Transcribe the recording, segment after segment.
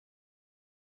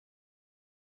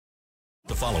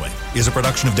The following is a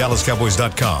production of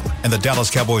DallasCowboys.com and the Dallas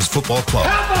Cowboys Football Club.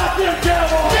 How about them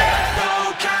Cowboys? Yeah,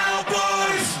 go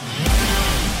Cowboys!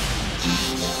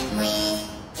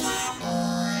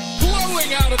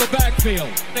 Blowing out of the backfield,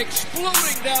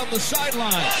 exploding down the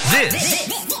sideline. This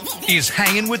is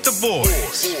Hanging with the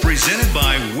Boys, presented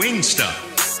by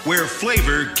Wingstop, where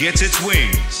flavor gets its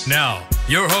wings. Now,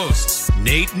 your hosts,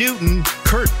 Nate Newton,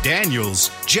 Kurt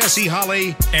Daniels, Jesse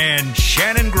Holley, and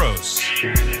Shannon Gross.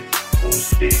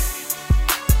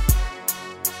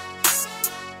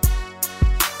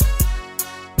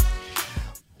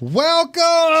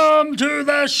 Welcome to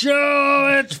the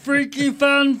show. It's Freaky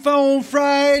Fun Phone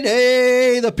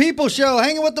Friday. The People Show,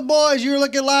 hanging with the boys. You're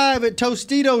looking live at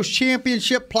Tostitos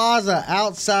Championship Plaza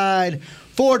outside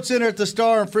Ford Center at the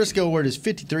Star in Frisco, where it is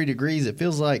 53 degrees. It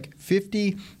feels like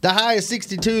 50. The high is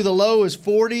 62. The low is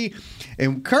 40.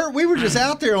 And Kurt, we were just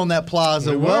out there on that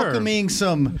plaza welcoming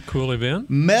some cool event.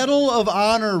 Medal of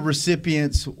Honor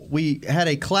recipients. We had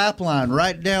a clap line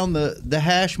right down the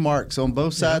hash marks on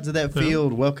both sides of that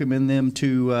field, welcoming them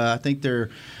to, I think they're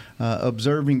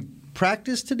observing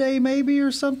practice today maybe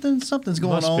or something. Something's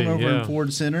going on over in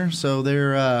Ford Center. So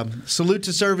their salute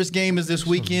to service game is this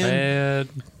weekend.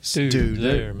 Dude,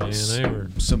 there, man. They were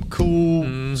some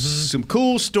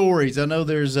cool stories. I know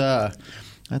there's I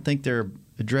think they're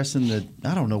addressing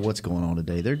I don't know what's going on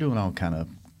today. They're doing all kind of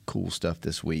cool stuff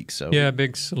this week. So yeah,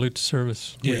 big salute to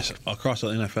service. Yes, across the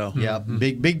NFL. Yeah,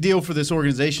 big deal for this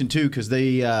organization too, because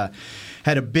they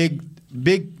had a big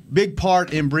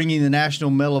part in bringing the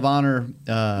National Medal of Honor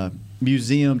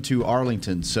Museum to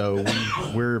Arlington. So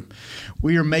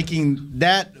we are making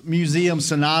that museum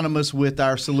synonymous with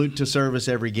our salute to service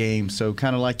every game. So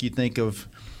kind of like you think of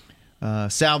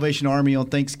Salvation Army on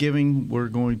Thanksgiving, we're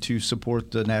going to support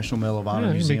the National Medal of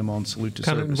Honor Museum on salute to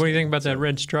service. What do you think about that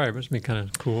red stripe? It's been kind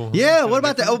of cool. Yeah, what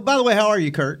about that? Oh, by the way, how are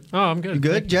you, Kurt? Oh, I'm good. You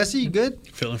good? Jesse, you good?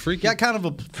 Feeling freaky. Got kind of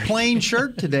a plain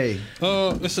shirt today.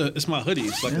 It's my hoodie.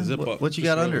 It's like a zip up. What you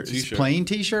got under? It's plain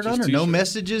T-shirt under? T-shirt. No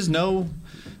messages? No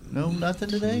nothing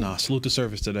today? Nah, salute to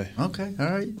service today. Okay, all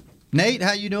right. Nate,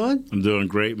 how you doing? I'm doing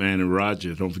great, man. And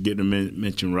Roger, don't forget to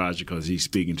mention Roger because he's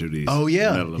speaking to these. Oh,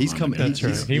 yeah. He's coming. That's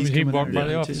right. He walked by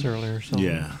the office earlier. So.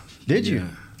 Yeah. Did you?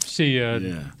 See,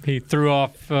 he threw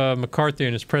off McCarthy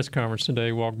in his press conference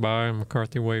today, walked by, and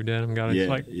McCarthy waved at him.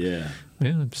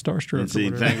 Man, starstruck. And see,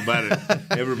 think about it.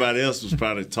 Everybody else was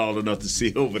probably tall enough to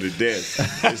see over the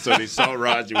desk. And so they saw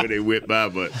Roger when they went by,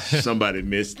 but somebody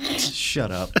missed.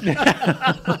 Shut up.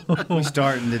 We're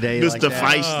starting today Mr. like that.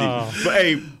 Feisty. But,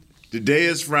 hey, today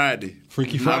is Friday.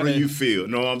 Freaky How Friday. do you feel?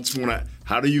 No, I'm just want to.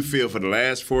 How do you feel for the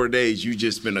last 4 days? You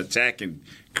just been attacking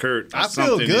Kurt or I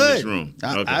something feel good. in this room.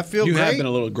 I feel You great. have been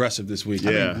a little aggressive this week.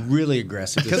 Yeah. I mean, really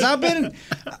aggressive because I'm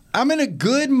in a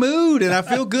good mood and I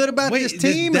feel good about this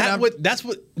team. That's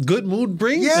what good mood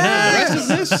brings?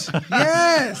 Yes. Aggressiveness?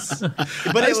 Yes.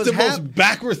 But That's the most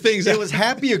backward things. It was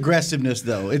happy aggressiveness,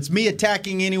 though. It's me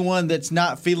attacking anyone that's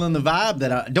not feeling the vibe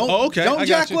that I don't. Oh, okay. Don't I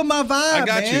jack got you. with my vibe. I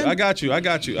got you.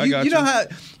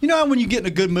 You know how when you get in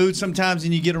a good mood sometimes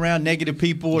and you get around negative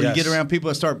people or Yes. you get around people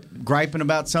that start griping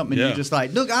about something and Yeah. you're just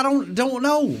like, look, I don't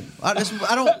know. I don't.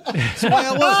 That's the way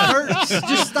I was, Kurt.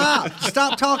 Just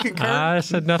stop talking, Kurt. I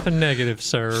said nothing negative,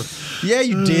 sir. Yeah,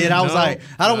 you did. I was No. like,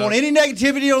 I don't want any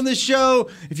negativity on this show.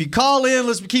 If you call in,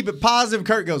 let's keep it positive.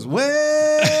 Kurt goes,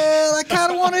 well, I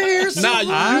kind of want to hear some.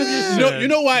 You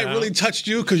know why it really touched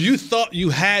you? Because you thought you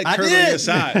had I Kurt did. on your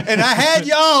side. And I had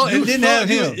y'all and didn't have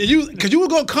him. Because you were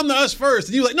going to come to us first.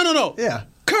 And you were like, no. Yeah.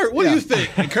 Kurt, what do you think?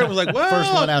 And Kurt was like, well,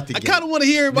 First one out the I gate. kind of want to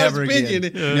hear everybody's Never opinion.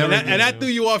 again. Never again. And that threw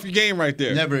you off your game right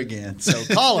there. Never again. So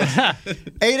call us.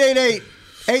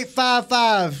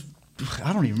 888-855.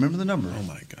 I don't even remember the number. Oh,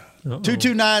 my God.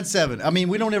 2297. I mean,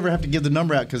 we don't ever have to give the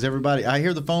number out because I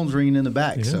hear the phones ringing in the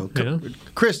back.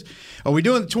 Chris, are we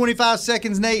doing the 25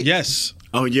 seconds, Nate? Yes.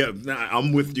 Oh, yeah. Nah,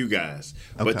 I'm with you guys.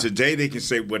 Okay. But today they can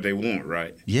say what they want,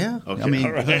 right? Yeah. Okay. I mean,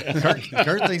 all right.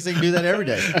 Kurt thinks they can do that every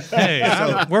day. Hey,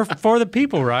 we're for the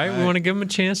people, right? We want to give them a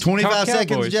chance to 25 talk seconds,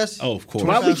 Cowboys. Jess? Oh, of course.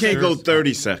 Why we can't go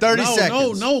 30 seconds? 30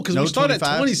 seconds. No, because we started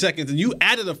 25? at 20 seconds and you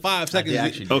added a 5 seconds.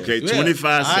 actually did. Okay, Yeah.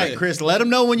 25 All seconds. right, Chris, let them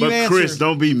know when you But answer. Chris,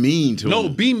 don't be mean to No,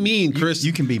 him. be mean, Chris.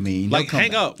 You can be mean. like, He'll come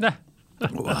hang back. up.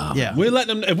 Wow. Yeah. If we let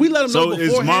them know So beforehand.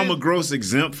 is Mama Gross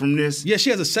exempt from this? Yeah, she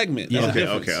has a segment. That's the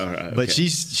difference. Okay, all right. But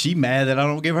she's mad that I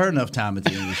don't give her enough time at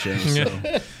the end of the show. So,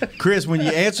 Chris, when you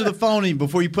answer the phone and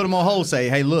before you put them on hold, say,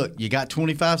 "Hey, look, you got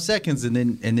 25 seconds," and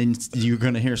then you're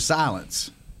going to hear silence.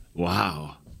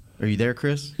 Wow. Are you there,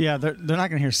 Chris? Yeah, they're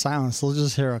not going to hear silence. They'll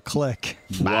just hear a click.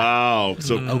 Wow.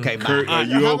 So, Okay, Kurt, are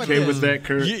you How about okay this? with that,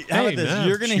 Kurt? How about Hey, this? no,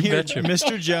 You're going to you hear betcha.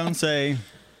 Mr. Jones say,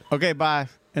 "Okay, bye,"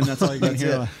 and that's all you're going to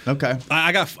hear. Okay.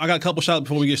 I got a couple shout outs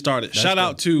before we get started. Shout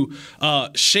out to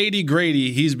Shady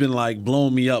Grady. He's been like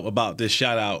blowing me up about this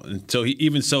shout out, and so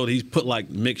he's put like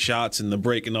mixed shots in the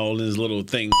break and all in his little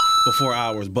thing before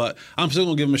hours. But I'm still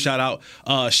gonna give him a shout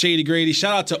out. Shady Grady.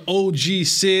 Shout out to OG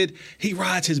Sid. He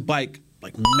rides his bike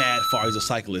like mad far. He's a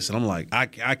cyclist, and I'm like, I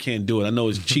can't do it. I know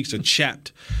his cheeks are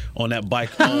chapped on that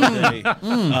bike all day,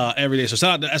 every day. So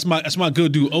shout out, that's my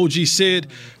good dude, OG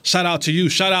Sid. Shout out to you.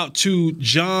 Shout out to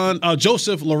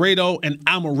Joseph Laredo in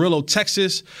Amarillo,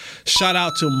 Texas. Shout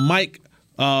out to Mike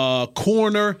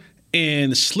Corner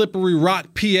in Slippery Rock,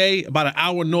 PA, about an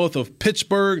hour north of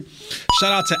Pittsburgh.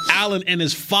 Shout out to Alan and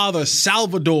his father,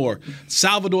 Salvador.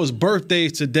 Salvador's birthday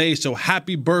is today, so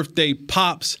happy birthday,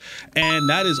 Pops. And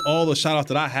that is all the shout out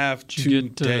that I have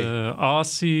today.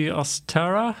 Aussie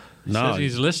Ostara says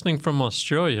he's listening from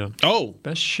Australia. Oh.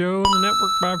 Best show in the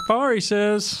network by far, he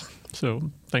says. So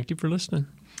thank you for listening.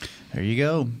 There you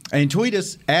go. And tweet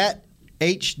us at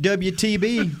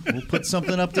HWTB. We'll put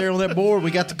something up there on that board.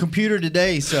 We got the computer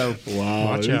today, so wow,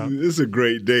 watch out. It's a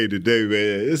great day today,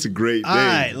 man. It's a great day. All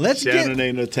right, let's Shannon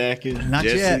ain't attacking. Not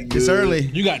Jesse yet. good. It's early.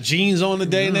 You got jeans on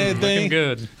today and everything. Looking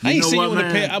good. I ain't You know seen what, you in a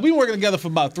man? pair. I've been working together for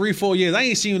about 3-4 years. I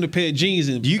ain't seen you in a pair of jeans.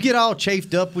 And Do you get all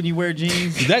chafed up when you wear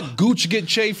jeans? Does that gooch get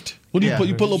chafed? What do you Yeah. put?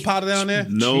 You put a little powder down there?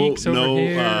 Cheeks over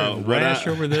here, and what rash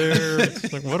over there.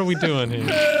 It's like, what are we doing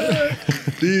here?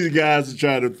 These guys are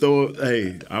trying to throw it.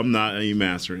 Hey, I'm not even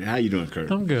mastering. How you doing,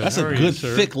 Kurt? I'm good. That's How a are good, you,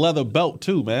 sir? thick leather belt,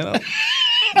 too, man.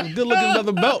 Good looking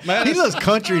leather belt, man. He looks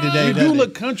country today. You do doesn't he?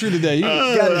 look country today. You,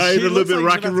 I even a little bit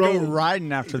rock and roll. Go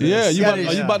riding after this. yeah, got are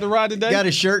his- you about to ride today? Got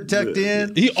his shirt tucked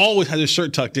in. He always has his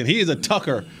shirt tucked in. He is a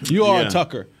tucker. You are Yeah. a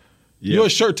tucker. Yeah. You're a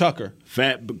shirt tucker.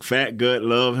 Fat gut,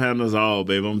 love handles all,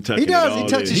 baby. I'm tucking He does. it He all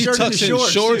tucks in. his He shirt tucks into in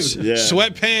shorts, shorts, too. Yeah.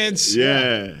 sweatpants.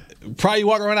 Yeah. Probably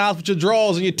walk around the house with your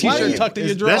drawers and your T-shirt you- tucked in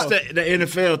your That's drawers. the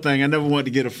NFL thing. I never wanted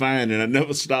to get a fine, and I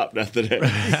never stopped after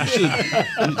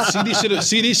that.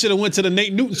 CD should have went to the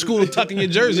Nate Newton School of tucking your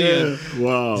jersey in.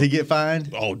 Wow. Did he get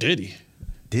fined? Oh, did he?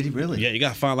 Did he really? Yeah, you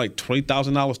got fined like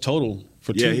 $20,000 total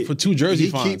for Yeah, two jersey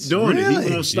he fines. keep doing it. Really?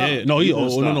 He won't stop. Yeah, no, he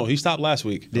won't stop. no, he stopped last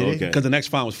week. Did he? Okay. Because the next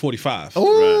fine was 45.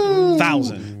 Ooh.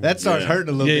 1,000. That starts Yeah. hurting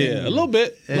a little Yeah, bit. a little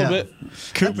bit, a Yeah. little bit.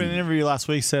 Coop in an interview last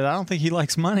week said, I don't think he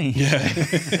likes money.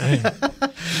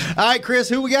 All right, Chris,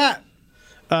 who we got?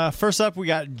 First up, we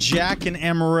got Jack in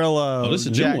Amarillo. Oh, this is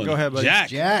a Jack, new one. go ahead, buddy.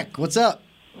 Jack, What's up?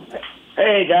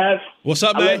 Hey guys, what's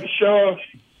up, I love man? the show.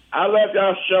 I love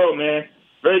y'all's show, man.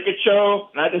 Very good show.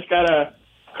 And I just got a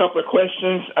couple of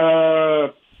questions. I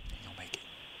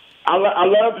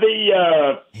love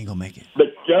the He ain't gonna make it. the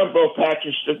jumbo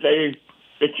package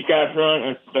that you guys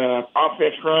run,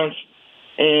 offense runs,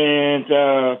 and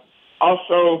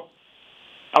also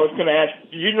I was going to ask,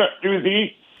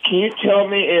 can you tell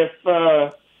me if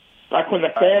like when the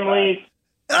family?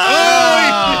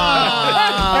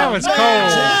 That was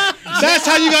cold. That's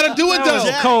how you got to do it, That was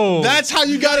though. cold. That's how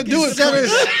you got to do it,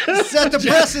 Chris. Set the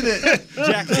precedent.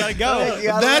 Jack, gotta go.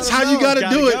 That's how you got to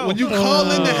Gotta do it. go. When you call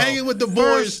in to hanging with the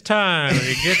boys, First time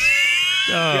he gets.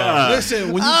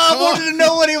 listen, when you I call, wanted to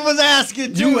know what he was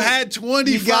asking. you too. had You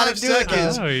 25 gotta do it.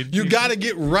 seconds. Oh, You got to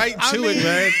get right to it, mean,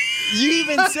 man. You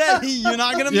even said you're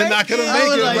not going to You're make not gonna it. make I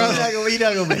was it, like, brother. he's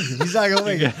not gonna make it. He's not gonna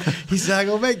make it. He's not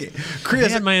gonna make it. I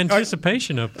Chris, had my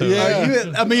anticipation up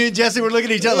though. I mean, and Jesse were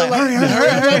looking at each other like, hurry.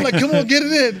 I'm like, come on, get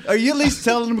it in. Are you at least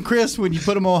telling them, Chris, when you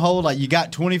put them on hold, like you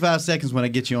got 25 seconds when I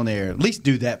get you on the air? At least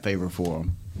do that favor for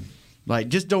them. Like,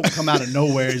 just don't come out of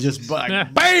nowhere and just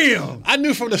like, bam! I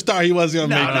knew from the start he wasn't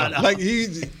gonna make it. no.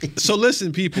 Like so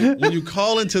listen, people, when you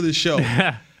call into the show,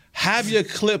 have your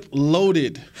clip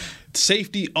loaded,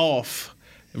 safety off,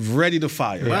 ready to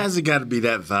fire. Why has it got to be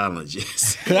that violent,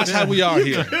 Jesse? 'Cause that's how we are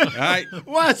here. All right.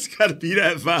 Why has it got to be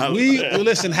that violent?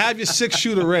 Listen, have your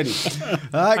 6-shooter ready.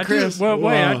 All right, I Chris. do, well,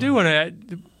 wait, I do want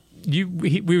to.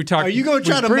 We were talking. Are you going to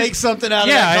try to make something out of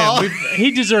Yeah, that call?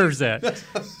 he deserves that.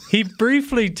 He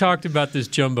briefly talked about this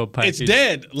jumbo package. It's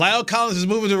dead. Lyle Collins is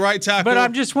moving to right tackle. But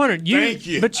I'm just wondering. Thank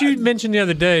you. But you mentioned the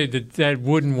other day that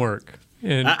wouldn't work.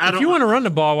 And I if don't- you want to run the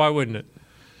ball, why wouldn't it?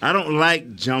 I don't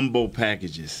like jumbo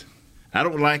packages. I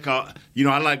don't like I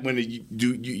like when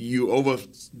you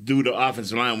overdo the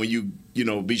offensive line when you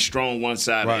be strong one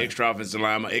side, Right. extra offensive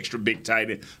line, extra big tight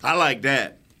end. I like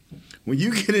that. When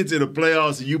you get into the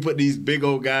playoffs and you put these big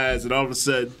old guys and all of a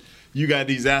sudden you got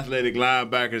these athletic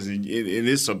linebackers and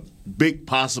it's a big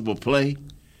possible play.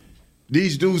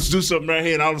 These dudes do something right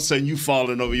here, and all of a sudden you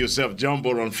falling over yourself.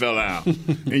 Jumbo done fell out, and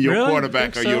your Really?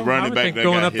 quarterback Think or your so? I running would back think that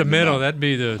going got up the hit in middle, mouth. that'd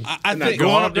be the. I Now, think Go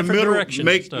going in up the different middle, directions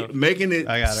and stuff. making it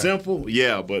I got it. simple,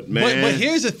 yeah, but man. But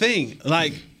here's the thing,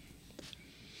 like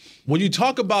when you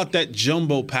talk about that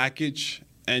jumbo package,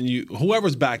 and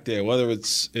whoever's back there, whether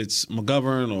it's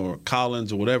McGovern or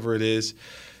Collins or whatever it is,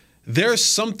 there's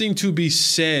something to be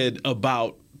said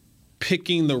about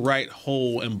picking the right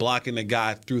hole and blocking the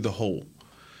guy through the hole.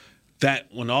 That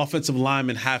when offensive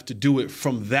linemen have to do it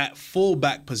from that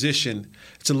fullback position,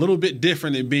 it's a little bit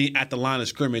different than being at the line of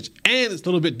scrimmage, and it's a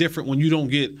little bit different when you don't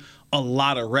get a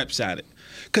lot of reps at it.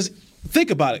 Because think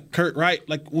about it, Kurt, right?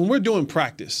 Like when we're doing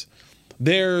practice,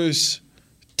 there's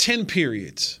 10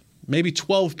 periods, maybe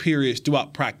 12 periods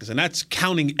throughout practice, and that's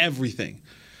counting everything.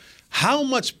 How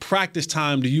much practice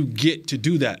time do you get to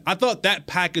do that? I thought that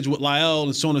package with La'el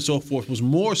and so on and so forth was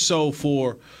more so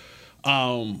for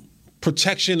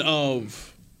protection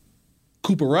of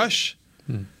Cooper Rush.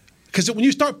 Because when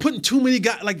you start putting too many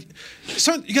guys, like,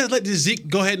 you got to let Zeke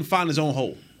go ahead and find his own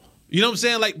hole. You know what I'm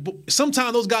saying? Like,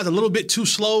 sometimes those guys are a little bit too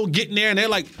slow getting there, and they're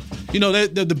like, they're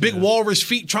the big walrus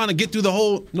feet trying to get through the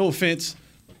hole. No offense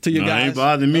to your guys. Ain't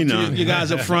bothering me now. You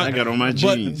guys up front. I got on my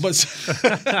jeans.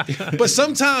 But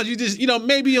sometimes you just,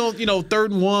 maybe on, 3rd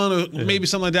and 1 or maybe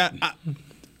something like that.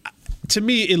 To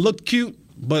me, it looked cute,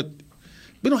 but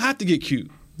we don't have to get cute.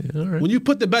 Yeah, all right. When you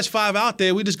put the best 5 out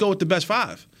there, we just go with the best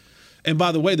 5. And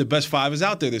by the way, the best 5 is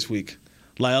out there this week.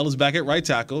 La'el is back at right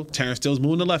tackle. Terrence Still's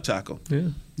moving to left tackle. Yeah.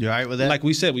 You all right with that? Like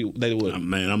we said they would.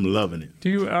 Man, I'm loving it. Do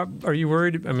you are you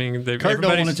worried? I mean, Kurt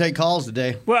don't want to take calls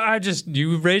today. Well,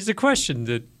 you raised the question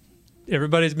that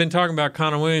everybody's been talking about.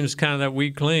 Connor Williams, kind of that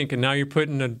weak link, and now you're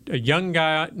putting a young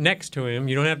guy next to him.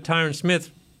 You don't have Tyron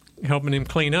Smith helping him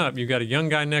clean up. You got a young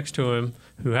guy next to him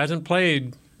who hasn't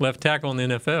played left tackle in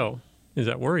the NFL. Does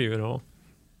that worry you at all?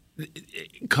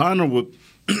 Connor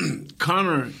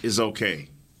is okay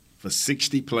for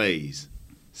 60 plays,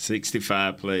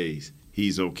 65 plays.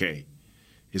 He's okay.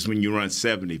 It's when you run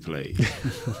 70 plays.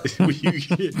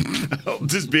 I'm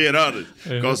just being honest,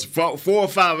 because 4 or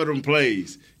 5 of them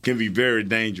plays can be very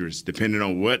dangerous depending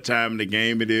on what time of the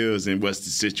game it is and what's the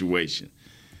situation.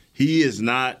 He is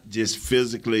not just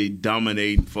physically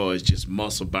dominating for us, just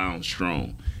muscle-bound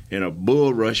strong. And a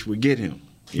bull rush would get him,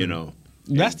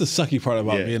 That's the sucky part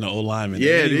about being an O-lineman.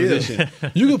 Yeah, it is.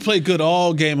 You can play good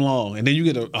all game long, and then you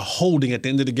get a holding at the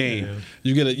end of the game.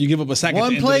 Yeah. You give up a sack.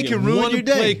 One play can ruin your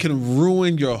day. One play can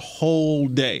ruin your whole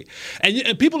day.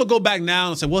 And people will go back now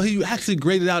and say, well, he actually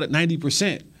graded out at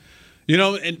 90%.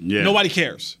 Nobody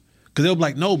cares. Because they'll be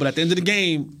like, no, but at the end of the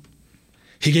game,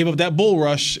 he gave up that bull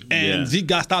rush, and Zeke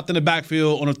got stopped in the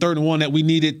backfield on a 3rd and 1 that we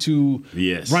needed to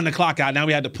run the clock out. Now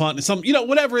we had to punt. And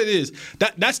whatever it is.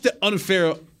 That's the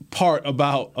unfair part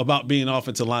about being an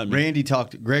offensive lineman.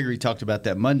 Gregory talked about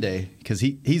that Monday because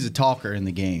he's a talker in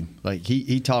the game. Like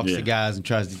he talks to guys and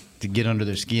tries to get under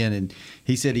their skin, and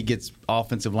he said he gets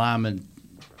offensive linemen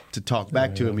to talk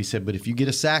back to him. He said, but if you get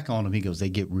a sack on him, he goes, they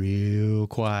get real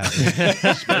quiet.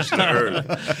 Especially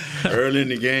early in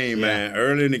the game, man.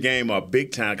 Early in the game are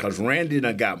big time because Randy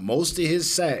done got most of his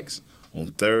sacks on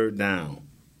 3rd down.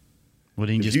 Well,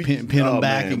 then you just pin them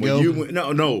back and go.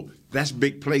 No. That's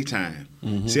big play time.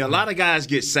 Mm-hmm. See, a lot of guys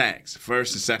get sacks,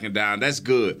 1st and 2nd down. That's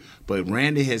good. But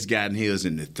Randy has gotten his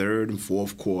in the 3rd and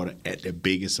 4th quarter at the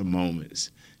biggest of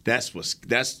moments. That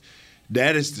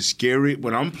is the scary.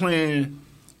 When I'm playing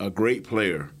a great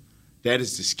player, that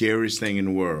is the scariest thing in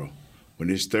the world. When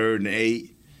it's 3rd and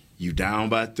 8, you down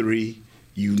by 3,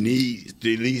 you need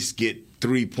to at least get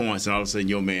 3 points, and all of a sudden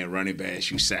your man running past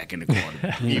you, sacking the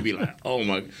corner. You'd be like, oh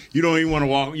my! You don't even want to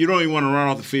walk. You don't even want to run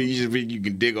off the field. You just think you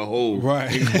can dig a hole, right?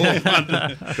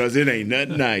 Because it ain't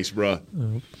nothing nice, bro.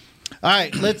 All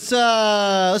right, let's take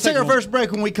our first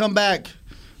break. When we come back,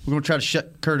 we're gonna try to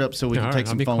shut Kurt up so we can take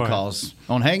some phone calls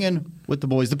on Hanging with the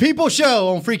Boys, the People Show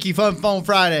on Freaky Fun Phone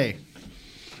Friday.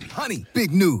 Honey,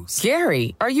 big news.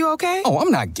 Gary, are you okay? Oh, I'm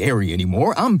not Gary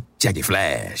anymore. I'm Jackie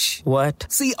Flash. What?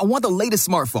 See, I want the latest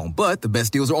smartphone, but the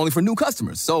best deals are only for new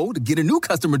customers. So, to get a new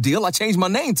customer deal, I changed my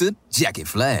name to Jackie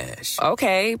Flash.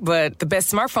 Okay, but the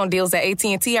best smartphone deals at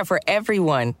AT&T are for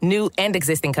everyone, new and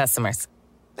existing customers.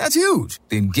 That's huge.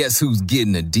 Then guess who's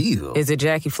getting a deal? Is it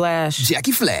Jackie Flash?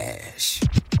 Jackie Flash.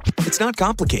 It's not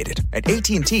complicated. At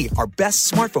AT&T, our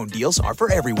best smartphone deals are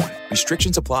for everyone.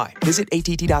 Restrictions apply. Visit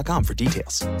att.com for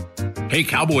details. Hey,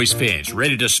 Cowboys fans,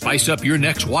 ready to spice up your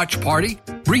next watch party?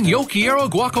 Bring Yo Quiero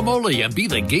guacamole and be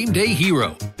the game day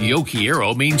hero. Yo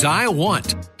Quiero means I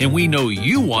want, and we know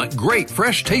you want great,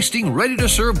 fresh-tasting,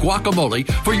 ready-to-serve guacamole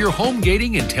for your home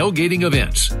gating and tailgating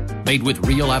events. Made with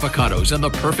real avocados and the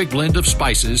perfect blend of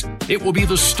spices, it will be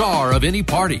the star of any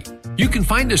party. You can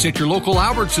find us at your local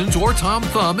Albertsons or Tom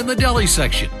Thumb in the deli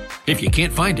section. If you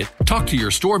can't find it, talk to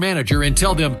your store manager and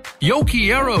tell them, Yo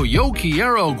Quiero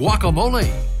guacamole.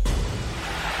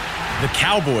 The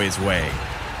Cowboys way.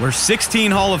 where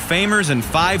 16 Hall of Famers and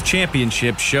 5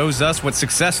 championships shows us what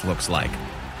success looks like,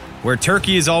 where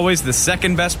turkey is always the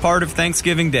second best part of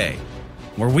Thanksgiving Day,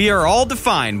 where we are all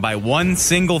defined by one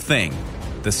single thing,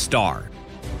 the star,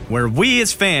 where we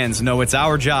as fans know it's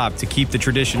our job to keep the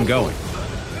tradition going.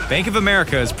 Bank of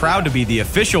America is proud to be the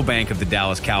official bank of the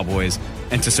Dallas Cowboys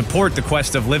and to support the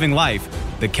quest of living life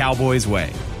the Cowboys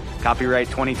way. Copyright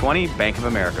 2020, Bank of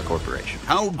America Corporation.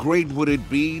 How great would it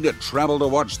be to travel to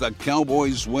watch the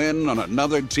Cowboys win on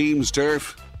another team's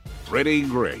turf? Pretty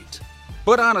great.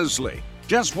 But honestly,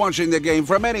 just watching the game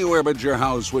from anywhere but your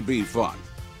house would be fun.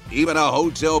 Even a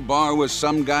hotel bar with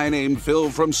some guy named Phil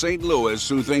from St. Louis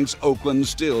who thinks Oakland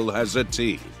still has a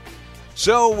team.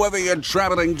 So whether you're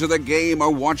traveling to the game or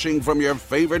watching from your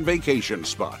favorite vacation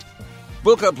spot,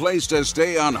 book a place to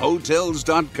stay on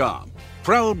Hotels.com,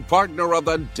 proud partner of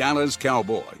the Dallas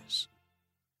Cowboys.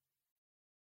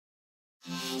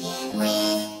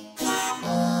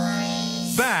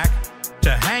 Back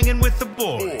to Hanging with the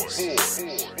Boys.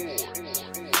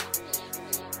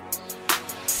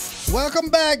 Welcome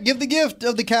back. Give the gift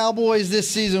of the Cowboys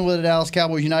this season with a Dallas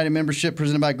Cowboys United membership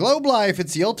presented by Globe Life.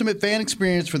 It's the ultimate fan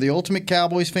experience for the ultimate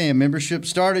Cowboys fan. Membership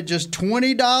start at just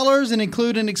 $20 and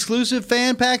include an exclusive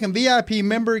fan pack and VIP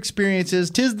member experiences.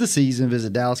 'Tis the season.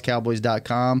 Visit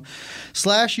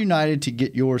DallasCowboys.com/United to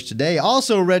get yours today.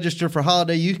 Also register for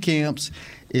Holiday Youth Camps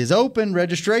is open.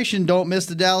 Registration. Don't miss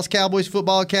the Dallas Cowboys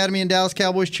Football Academy and Dallas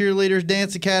Cowboys Cheerleaders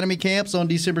Dance Academy camps on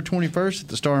December 21st at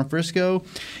the Star in Frisco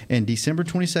and December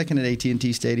 22nd at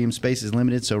AT&T Stadium. Space is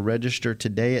limited, so register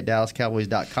today at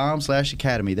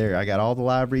DallasCowboys.com/academy. There, I got all the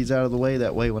live reads out of the way.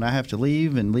 That way, when I have to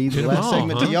leave the last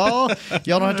segment to y'all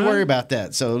don't have to worry about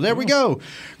that. So there we go.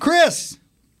 Chris.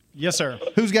 Yes, sir.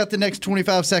 Who's got the next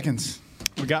 25 seconds?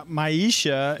 We got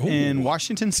Maisha in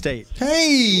Washington State.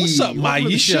 Hey. What's up,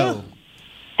 Maisha?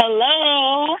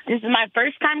 Hello. This is my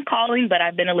first time calling, but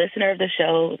I've been a listener of the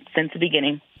show since the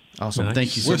beginning. Awesome. Nice.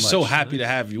 Thank you so We're much. so happy to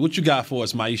have you. What you got for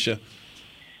us, Maisha?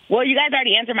 Well, you guys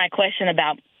already answered my question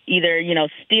about either,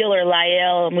 Steele or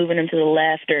Lyell moving him to the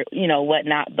left or,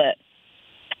 whatnot, but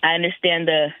I understand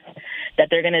that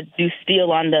they're going to do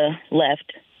Steele on the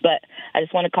left. But I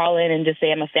just want to call in and just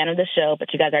say I'm a fan of the show,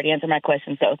 but you guys already answered my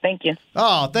question, so thank you.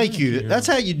 Oh, thank you. That's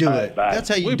how you do it. That's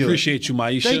how you do it. We appreciate you,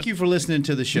 Maisha. Thank you for listening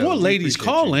to the show. More ladies,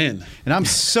 call in. And I'm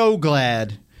so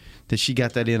glad that she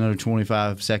got that in under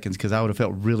 25 seconds because I would have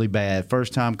felt really bad.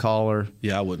 First time caller.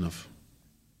 Yeah, I wouldn't have.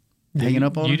 Hanging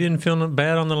up on You her? didn't feel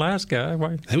bad on the last guy.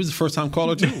 Why? He was the first time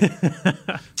caller, too.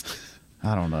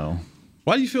 I don't know.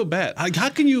 Why do you feel bad? How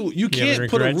can you can't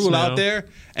put a rule out there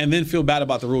and then feel bad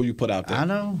about the rule you put out there? I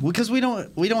know because we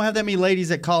don't have that many ladies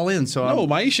that call in. So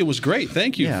Maisha was great.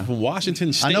 Thank you from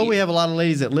Washington State. I know we have a lot of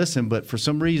ladies that listen, but for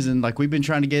some reason, like we've been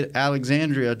trying to get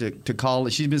Alexandria to call.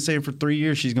 She's been saying for 3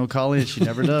 years she's going to call in. She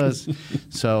never does.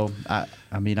 So I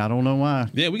don't know why.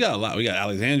 Yeah, we got a lot. We got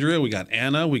Alexandria. We got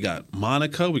Anna. We got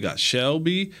Monica. We got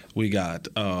Shelby. We got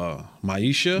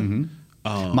Maisha.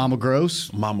 Mama Gross.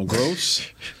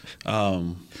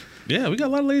 Yeah, we got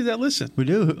a lot of ladies that listen. We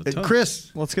do.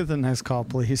 Chris, let's get the next call,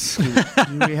 please.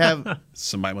 we have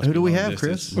somebody. Must who be do we long have,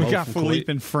 distance. Chris? We got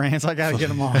Philippe in France. I got to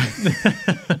get him on.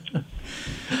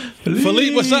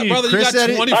 Philippe, what's up, brother? Chris you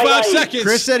got 25 seconds.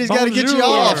 Chris said he's got to get you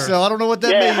off, so I don't know what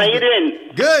that means. How you doing?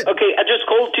 Good. Okay, I just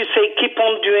called to say keep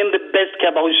on doing the best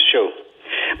Cowboys show.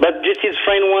 But this is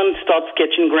friend one starts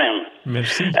catching ground.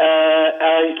 Merci.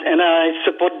 I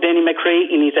support Danny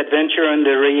McRae in his adventure on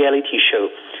the reality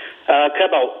show.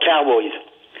 Cowboys.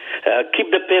 Keep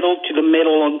the pedal to the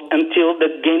metal until the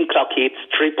game clock hits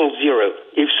 000.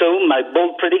 If so, my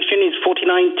bold prediction is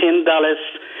 49-10 Dallas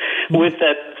with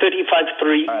a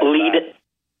 35-3 lead.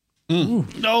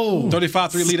 No.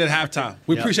 35-3 lead at halftime.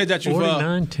 We appreciate that you've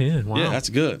 49-10. Wow. Yeah, that's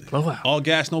good. Blowout. All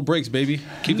gas, no brakes, baby.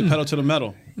 Keep the pedal to the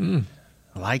metal. I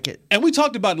like it. And we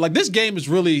talked about this game is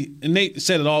really, and Nate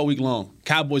said it all week long,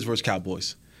 Cowboys versus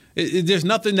Cowboys. There's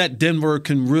nothing that Denver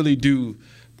can really do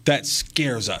that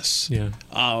scares us. Yeah.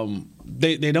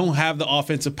 They don't have the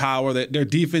offensive power. Their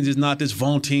defense is not this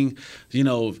vaunting,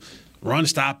 run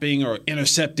stopping or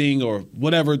intercepting or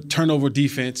whatever turnover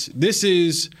defense. This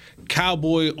is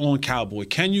cowboy on cowboy.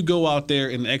 Can you go out there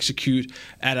and execute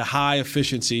at a high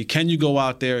efficiency? Can you go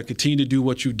out there and continue to do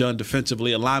what you've done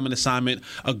defensively, alignment assignment,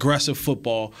 aggressive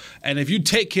football? And if you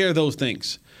take care of those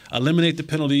things, eliminate the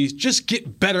penalties, just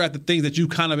get better at the things that you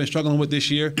kind of been struggling with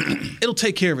this year, it'll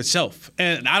take care of itself.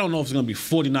 And I don't know if it's going to be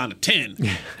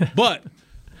 49-10, but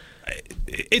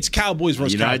it's Cowboys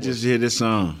versus Cowboys. I just hear this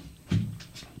song.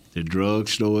 The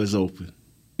drugstore is open.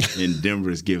 And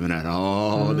Denver's giving out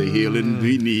all the healing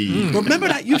we need. Remember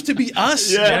that used to be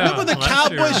us? Yeah. Remember the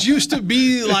Cowboys used to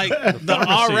be like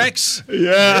the RX?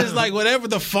 Yeah. It's like whatever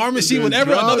the pharmacy, The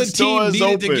whatever another drugstore team is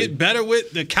needed to open. get better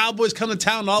with, the Cowboys come to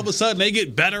town and all of a sudden they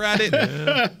get better at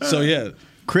it. So, yeah.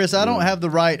 Chris, I don't have the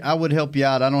right. I would help you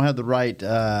out. I don't have the right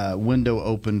window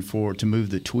open to move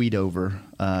the tweet over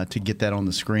to get that on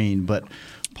the screen. But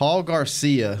Paul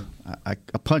Garcia, I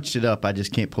punched it up. I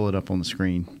just can't pull it up on the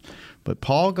screen. But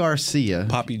Paul Garcia,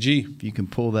 Poppy G, if you can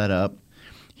pull that up,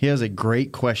 he has a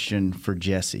great question for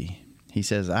Jesse. He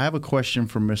says, "I have a question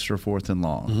for Mr. Fourth and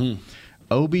Long. Mm-hmm.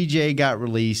 OBJ got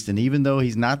released, and even though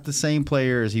he's not the same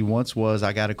player as he once was,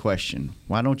 I got a question.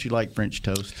 Why don't you like French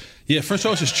toast?" Yeah, French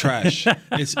toast is trash.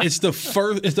 It's the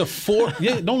fourth.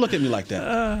 Yeah, don't look at me like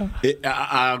that.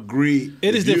 I agree.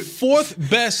 It is the fourth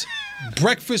best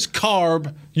breakfast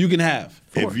carb you can have.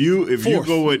 If you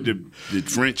go with the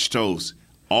French toast,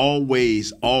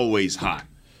 always hot.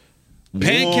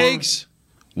 Pancakes,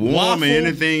 warm waffle, and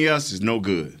anything else is no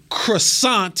good.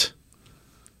 Croissant.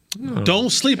 Don't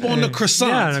sleep on the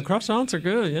croissant. Yeah, the croissants are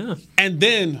good, yeah. And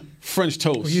then French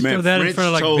toast. Well, you throw that in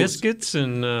front of like biscuits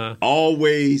and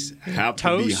always have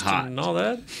to be toast hot. and all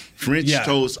that. French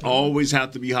toast always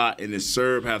have to be hot, and the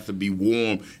syrup have to be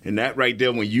warm. And that right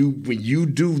there, when you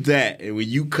do that, and when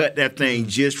you cut that thing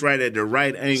just right at the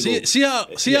right angle. See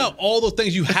how all those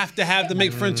things you have to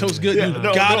make French toast good. You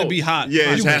gotta be hot.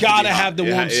 Yeah, you gotta have the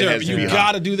warm syrup. You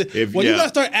gotta do that. You gotta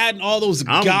start adding all those.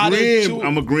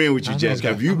 I'm agreeing with you,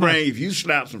 Jessica. If you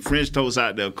slap some French toast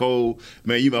out there cold,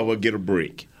 man, you might well get a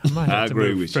break. I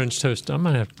agree with French toast. I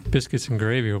might have biscuits and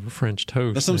gravy over French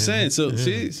toast. That's what I'm saying. So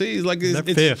see, like they're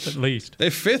fifth at least.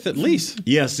 They're fifth at least.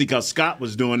 Yeah, see, because Scott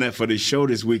was doing that for the show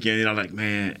this weekend, and I'm like,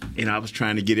 man, I was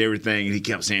trying to get everything, and he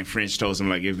kept saying French toast. I'm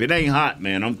like, if it ain't hot,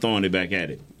 man, I'm throwing it back at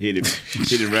it. Hit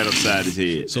it right upside his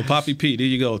head. So Poppy P, there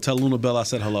you go. Tell Luna Bell I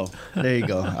said hello. There you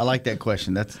go. I like that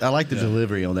question. I like the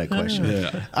delivery on that question.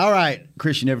 Yeah. All right,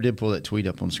 Chris, you never did pull that tweet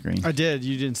up on the screen. I did.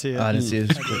 You didn't see it. I didn't see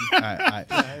it. All right.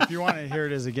 If you want to hear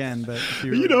it is again, but if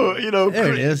you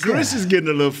There it is, Chris is getting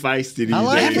a little feisty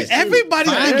these days.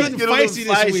 Everybody's getting feisty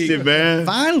this week, man.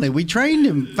 Finally, we trained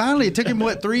him. Finally, it took him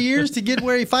 3 years to get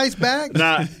where he fights back.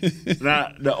 Now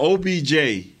the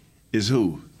OBJ is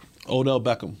who? Odell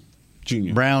Beckham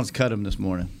Jr. Browns cut him this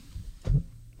morning.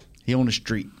 He on the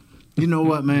street. You know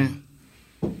what, man?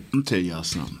 I'm gonna tell y'all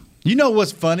something. You know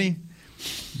what's funny?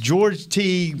 George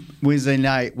T. Wednesday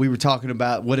night, we were talking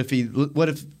about where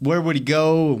would he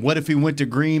go? What if he went to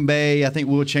Green Bay? I think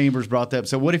Will Chambers brought that up.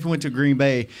 So what if he went to Green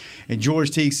Bay? And George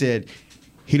T. said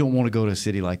he don't want to go to a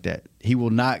city like that. He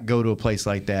will not go to a place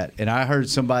like that. And I heard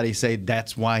somebody say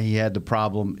that's why he had the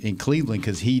problem in Cleveland,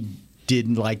 because he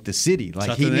didn't like the city.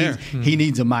 Like he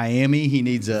needs a Miami. He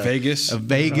needs a Vegas.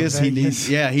 He needs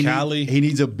Cali. He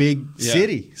needs a big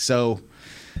city. So.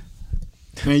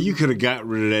 Man, you could have got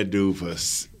rid of that dude for.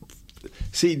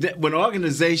 See, when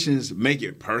organizations make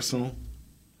it personal,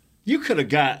 you could have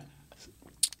got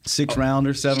 6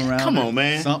 rounder, 7 rounder. Come on,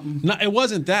 man. Something. No, it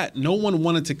wasn't that. No one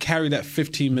wanted to carry that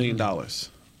 $15 million.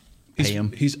 Pay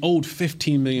him. He's owed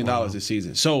 $15 million this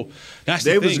season. So that's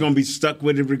the they thing. was going to be stuck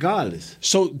with it regardless.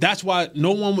 So that's why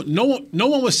no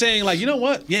one was saying, like, you know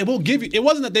what? Yeah, we'll give you. It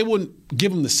wasn't that they wouldn't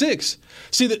give him the 6.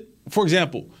 See, for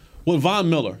example, with Von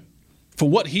Miller, for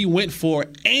what he went for,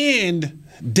 and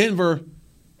Denver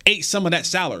ate some of that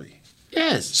salary.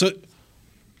 Yes. So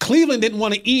Cleveland didn't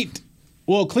want to eat.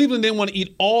 Well, Cleveland didn't want to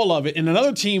eat all of it, and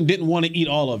another team didn't want to eat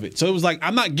all of it. So it was like,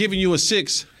 I'm not giving you a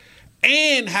 6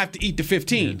 and have to eat the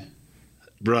 15.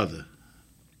 Brother,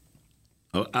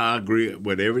 I agree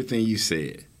with everything you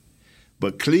said.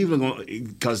 But Cleveland,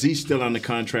 because he's still under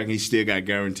contract, and he still got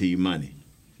guaranteed money.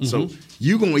 Mm-hmm. So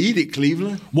you going to eat it,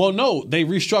 Cleveland? Well, no. They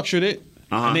restructured it.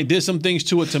 And they did some things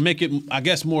to it to make it, I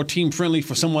guess, more team-friendly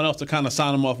for someone else to kind of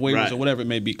sign them off waivers or whatever it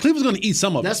may be. Cleveland's going to eat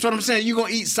some of it. That's what I'm saying. You're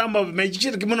going to eat some of it, man. You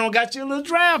should have went on and got you a little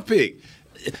draft pick.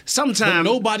 Sometimes but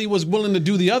nobody was willing to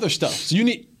do the other stuff. So you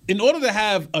need, in order to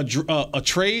have a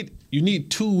trade, you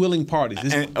need 2 willing parties.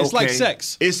 It's like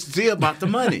sex. It's still about the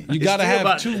money. You got to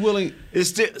have 2 willing.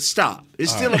 It's still stop.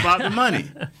 It's still about the money.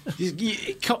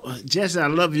 Jesse, I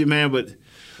love you, man, but.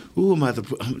 Who am I to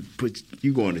put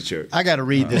you going to church? I got to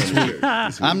read this tweet.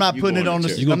 I'm not putting it on the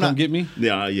screen. You gonna come get me?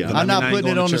 Yeah. I'm not putting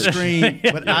it on the screen,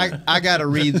 but I got to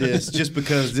read this just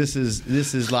because this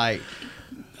is like,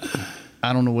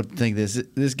 I don't know what to think of this.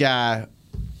 This guy,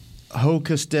 Ho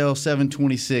Costel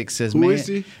 726 says, Who is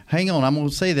he? Hang on, I'm gonna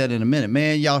say that in a minute,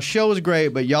 man. Y'all show is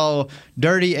great, but y'all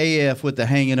dirty AF with the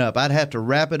hanging up. I'd have to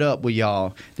wrap it up with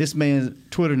y'all. This man's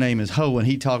Twitter name is Ho, and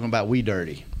he talking about we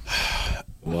dirty.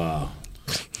 Wow.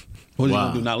 What are you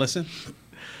going to do, not listen?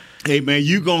 Hey, man,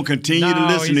 you going to continue to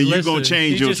listen and you're going to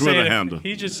change your Twitter handle.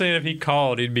 He's just saying if he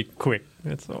called, he'd be quick.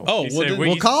 That's all. Oh,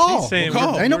 we'll call.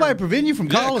 Ain't nobody preventing you from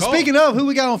calling. call. Speaking of, who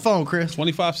we got on the phone, Chris?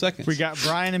 25 seconds. We got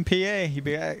Brian in PA. He'll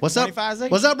be back. What's up? 25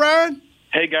 seconds. What's up, Brian?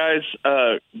 Hey, guys.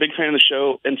 Big fan of the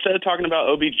show. Instead of talking about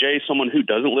OBJ, someone who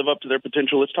doesn't live up to their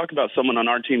potential, let's talk about someone on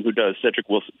our team who does, Cedric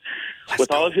Wilson.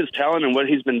 With all of his talent and what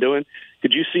he's been doing,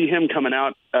 could you see him coming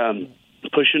out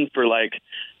pushing for, like,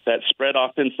 that spread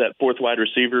offense, that fourth wide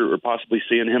receiver, or possibly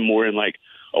seeing him more in, like,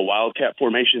 a wildcat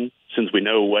formation since we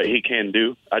know what he can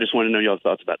do? I just want to know y'all's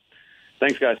thoughts about it.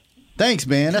 Thanks, guys. Thanks,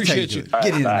 man. That's Appreciate how you you. do it.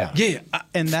 Get in there. Yeah.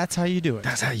 And that's how you do it.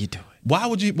 That's how you do it. Why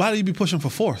do you be pushing for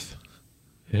fourth?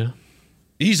 Yeah.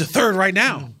 He's a third right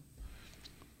now.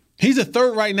 He's a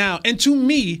third right now. And to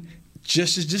me,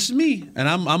 just me, and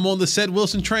I'm on the Ced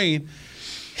Wilson train,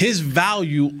 his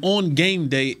value on game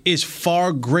day is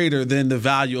far greater than the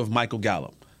value of Michael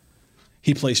Gallup.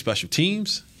 He plays special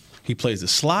teams. He plays the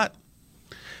slot.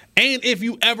 And if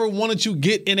you ever wanted to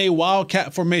get in a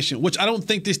wildcat formation, which I don't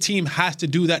think this team has to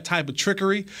do that type of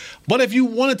trickery, but if you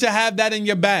wanted to have that in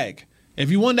your bag, if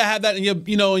you wanted to have that in your,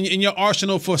 in your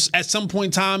arsenal for at some point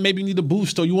in time, maybe you need a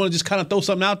boost or you want to just kind of throw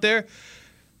something out there,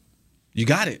 you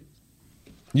got it.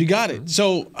 You got it.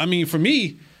 So, I mean, for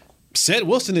me, Ced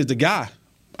Wilson is the guy.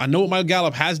 I know what Michael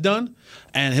Gallup has done,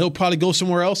 and he'll probably go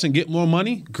somewhere else and get more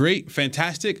money. Great,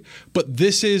 fantastic. But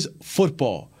this is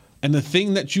football. And the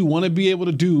thing that you want to be able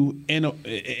to do in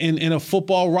a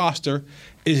football roster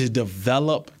is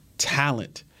develop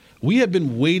talent. We have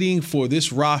been waiting for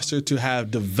this roster to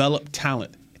have developed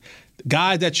talent.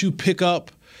 Guys that you pick up,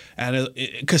 and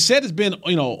Cassette has been,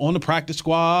 on the practice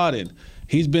squad, and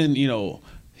he's been,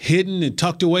 hidden and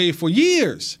tucked away for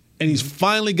years. And he's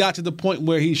finally got to the point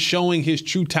where he's showing his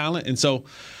true talent. And so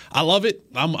I love it.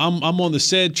 I'm on the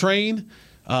Ced train.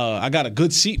 I got a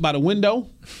good seat by the window.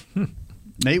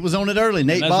 Nate was on it early.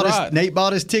 Nate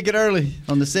bought his ticket early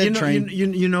on the Ced train.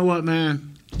 You know what,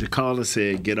 man? The caller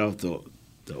said get off the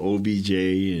OBJ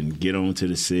and get on to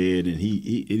the Ced, and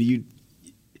you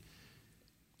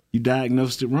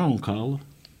diagnosed it wrong, caller.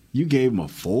 You gave him a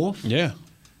fourth? Yeah.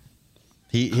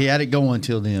 He had it going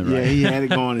until then, right? Yeah, he had it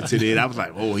going until then. I was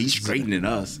like, oh, he's straightening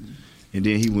us. And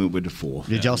then he went with the fourth.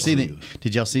 Did y'all see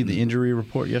the injury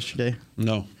report yesterday?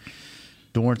 No.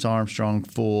 Dorrance Armstrong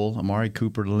full, Amari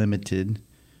Cooper limited,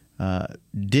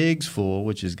 Diggs full,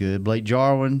 which is good. Blake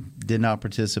Jarwin did not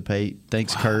participate.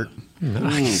 Thanks, Kurt.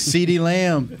 Nice. CeeDee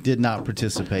Lamb did not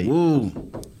participate.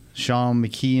 Sean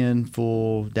McKeon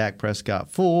full, Dak Prescott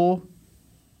full,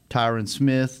 Tyron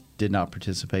Smith did not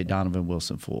participate. Donovan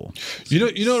Wilson full.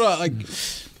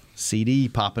 CD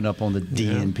popping up on the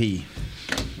DNP.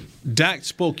 Dak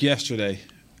spoke yesterday,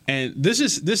 and this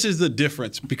is the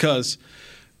difference, because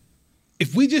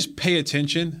if we just pay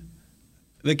attention,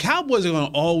 the Cowboys are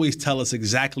going to always tell us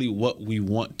exactly what we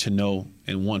want to know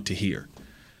and want to hear.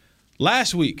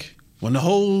 Last week, when the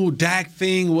whole Dak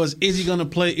thing was, is he going to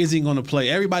play, is he going to play,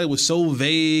 everybody was so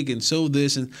vague and so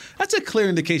this, and that's a clear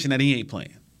indication that he ain't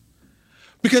playing.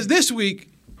 Because this week,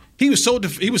 he was so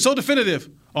definitive,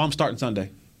 I'm starting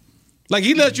Sunday. Like,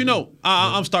 he let you know,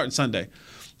 I'm starting Sunday.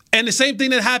 And the same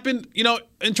thing that happened,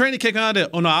 in training camp,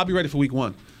 I'll be ready for week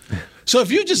 1. So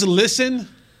if you just listen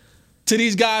to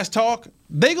these guys talk,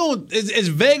 they going as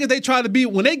vague as they try to be.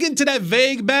 When they get into that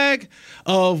vague bag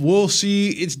of we'll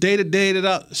see, it's day to day,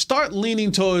 start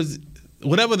leaning towards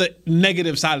whatever the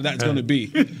negative side of that's going to be.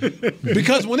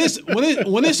 Because when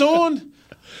it's on,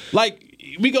 like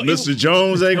we go, Mr.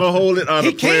 Jones ain't gonna hold it, or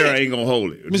the player ain't gonna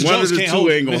hold it. Mr. One Jones of the can't two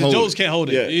hold ain't it. gonna Mr. hold Jones it. can't hold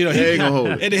it. Yeah, he ain't gonna hold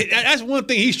it. And that's one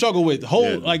thing he struggled with.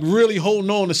 Really holding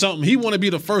on to something. He want to be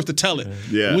the first to tell it.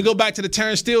 Yeah. When we go back to the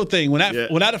Terrence Steele thing, when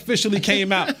that officially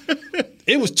came out,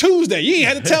 it was Tuesday. You ain't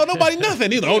had to tell nobody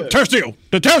nothing either. Oh, Terrence Steele.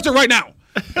 The Terrence Steele right now.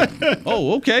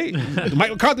 Oh, okay.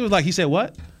 Mike McCarthy was like, he said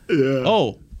what? Yeah.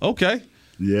 Oh, okay.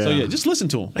 Yeah. So just listen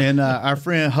to him. And our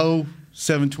friend Ho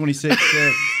 726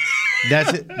 said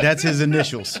that's his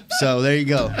initials. So there you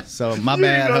go. So my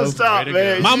bad, Ho. Stop,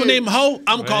 man. Mama named Ho.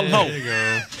 I'm calling Ho.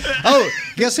 Oh,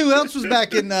 guess who else was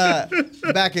back in the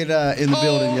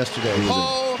building yesterday?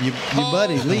 Your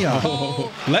buddy Leon.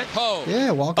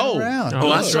 Yeah, walking around.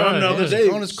 I saw him the other day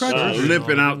on his crutches,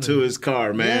 limping out to his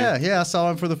car, man. Yeah, I saw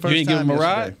him for the first time. You ain't give him a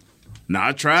ride? No,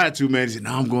 I tried to, man. He said,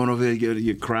 no, I'm going over there to get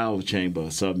your crowd chamber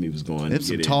or something. He was going. It's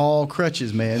some tall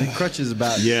crutches, man. The crutches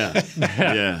about yeah.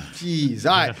 Jeez.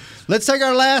 All right, let's take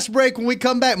our last break. When we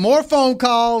come back, more phone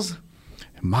calls.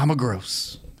 Mama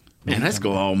Gross. Man, let's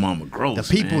go all Mama Gross.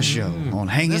 The People Show on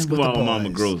Hanging Let's with go the all Boys. Mama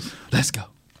Gross. Let's go.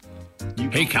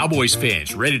 Hey, Cowboys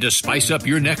fans, ready to spice up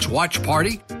your next watch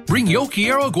party? Bring Yo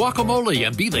Quiero guacamole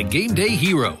and be the game day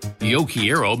hero. Yo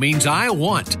Quiero means I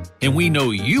want, and we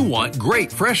know you want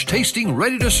great, fresh-tasting,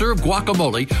 ready-to-serve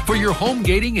guacamole for your home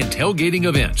gating and tailgating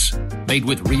events. Made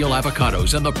with real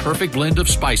avocados and the perfect blend of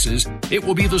spices, it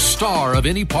will be the star of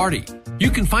any party.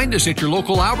 You can find us at your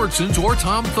local Albertsons or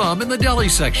Tom Thumb in the deli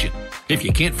section. If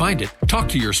you can't find it, talk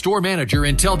to your store manager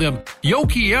and tell them, Yo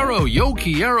Quiero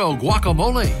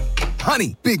guacamole.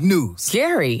 Honey, big news.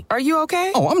 Gary, are you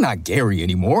okay? Oh, I'm not Gary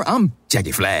anymore. I'm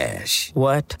Jackie Flash.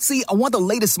 What? See, I want the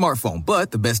latest smartphone, but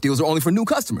the best deals are only for new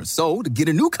customers. So, to get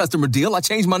a new customer deal, I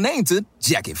changed my name to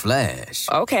Jackie Flash.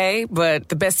 Okay, but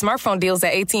the best smartphone deals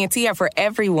at AT&T are for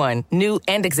everyone, new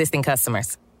and existing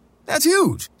customers. That's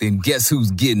huge. Then guess who's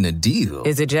getting a deal?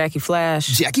 Is it Jackie Flash?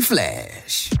 Jackie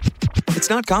Flash. It's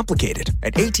not complicated.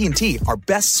 At AT&T, our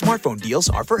best smartphone deals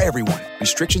are for everyone.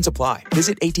 Restrictions apply.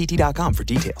 Visit att.com for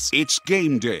details. It's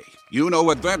game day. You know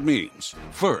what that means.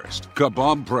 First,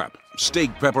 kebab prep.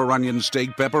 Steak, pepper, onion,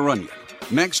 steak, pepper, onion.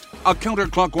 Next, a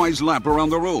counterclockwise lap around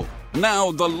the room.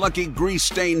 Now the lucky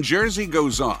grease-stained jersey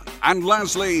goes on. And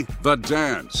lastly, the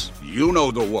dance. You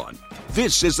know the one.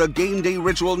 This is a game day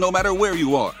ritual no matter where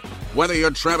you are. Whether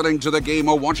you're traveling to the game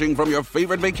or watching from your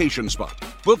favorite vacation spot,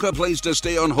 book a place to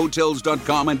stay on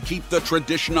Hotels.com and keep the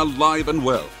tradition alive and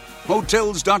well.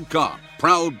 Hotels.com,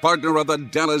 proud partner of the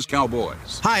Dallas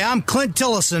Cowboys. Hi, I'm Clint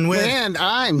Tillison with... And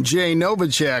I'm Jay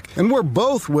Novacek, and we're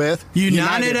both with...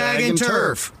 United Ag and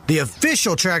Turf, the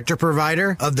official tractor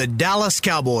provider of the Dallas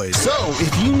Cowboys. So,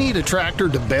 if you need a tractor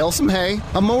to bale some hay,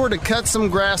 a mower to cut some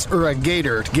grass, or a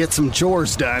gator to get some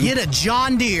chores done... Get a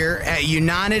John Deere at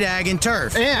United Ag and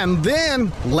Turf. And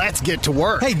then, let's get to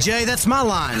work. Hey, Jay, that's my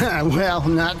line. Well,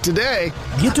 not today.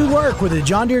 Get to work with a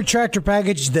John Deere tractor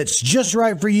package that's just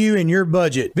right for you and your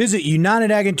budget. Visit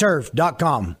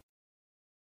UnitedAgAndTurf.com.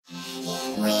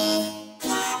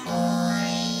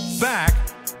 Back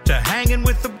to Hanging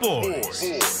with the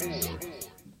Boys.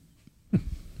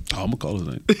 I'm going to call his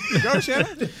name. Go,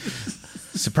 Shannon.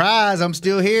 Surprise, I'm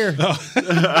still here. All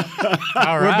right.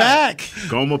 We're back.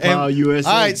 Goma Power USA.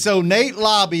 All right, so Nate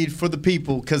lobbied for the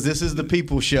people because this is the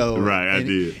people show. Right, I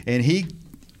did. And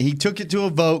he took it to a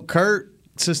vote. Kurt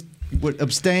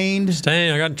abstained.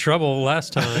 I got in trouble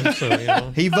last time. So, you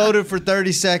know. He voted for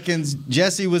 30 seconds.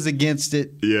 Jesse was against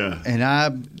it. Yeah. And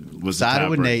I sided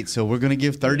with Nate, so we're going to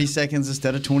give 30 seconds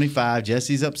instead of 25.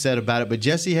 Jesse's upset about it, but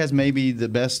Jesse has maybe the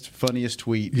best, funniest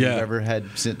tweet we've ever had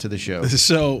sent to the show.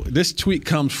 So this tweet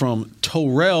comes from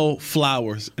Terrell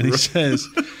Flowers, and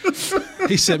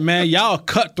he said, man, y'all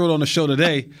cutthroat on the show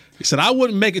today. He said, I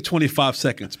wouldn't make it 25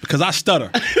 seconds because I stutter.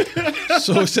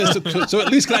 So it says, so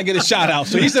at least can I get a shout out?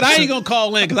 So he said, I ain't going to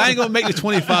call in because I ain't going to make it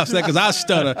 25 seconds. I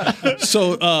stutter.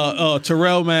 So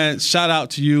Terrell, man, shout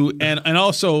out to you. And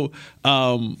also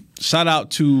shout out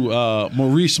to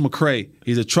Maurice McCray.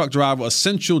 He's a truck driver,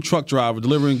 essential truck driver,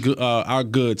 delivering our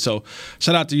goods. So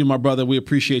shout out to you, my brother. We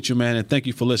appreciate you, man, and thank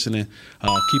you for listening.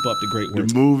 Keep up the great work.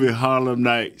 The movie Harlem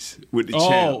Nights with the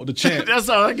champ. Oh, the champ. That's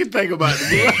all I can think about.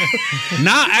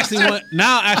 Now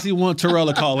I actually want Terrell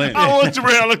to call in. I want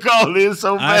Terrell to call in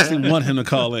so bad. I actually want him to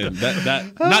call in.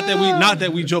 Not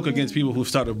that we joke against people who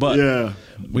started, but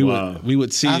we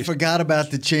would see. I forgot about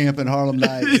the champ in Harlem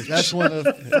Nights. That's one of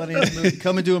the funniest movies.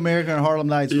 Coming to America and Harlem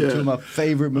Nights were two of my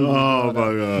favorite movies. Oh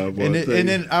my God! Boy, and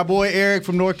then our boy Eric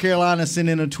from North Carolina sent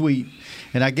in a tweet.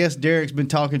 And I guess Derek's been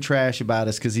talking trash about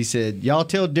us because he said, y'all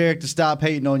tell Derek to stop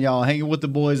hating on y'all. Hanging with the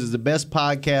Boys is the best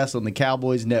podcast on the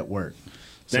Cowboys Network.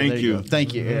 So Thank you.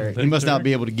 Thank you, Eric. He must not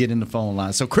be able to get in the phone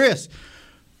line. So, Chris,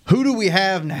 who do we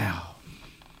have now?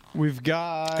 We've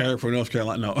got Eric from North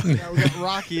Carolina. No. we got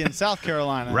Rocky in South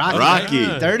Carolina. Rocky.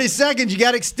 30 seconds. You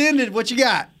got extended. What you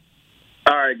got?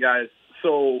 All right, guys.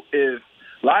 So if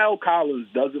Lyle Collins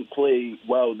doesn't play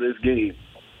well this game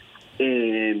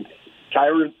and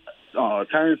Tyron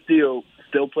Steele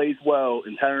still plays well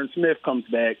and Tyron Smith comes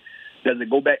back, does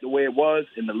it go back the way it was?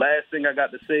 And the last thing I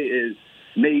got to say is,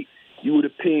 Nate, you would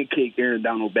have pancaked Aaron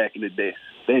Donald back in the day.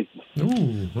 Thank you.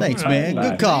 Ooh, thanks, man.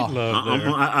 Good call.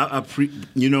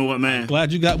 You know what, man?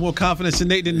 Glad you got more confidence in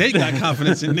Nate than Nate got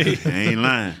confidence in Nate. I ain't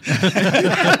lying.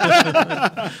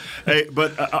 Hey,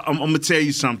 but I'm gonna tell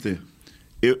you something.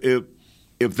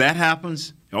 If that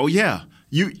happens, I'm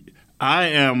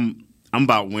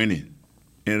about winning.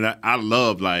 And I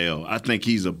love Lyle. I think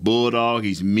he's a bulldog.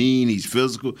 He's mean. He's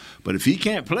physical. But if he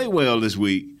can't play well this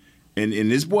week, and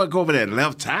this boy go over there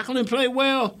left tackle and play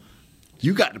well,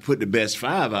 you got to put the best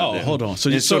five out there. Oh, hold on.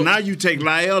 So now you take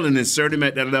Lyle and insert him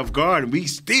at that left guard, and we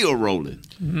still rolling.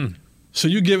 Mm-hmm. So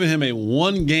you giving him a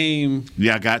one game?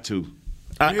 Yeah, I got to.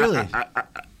 Really?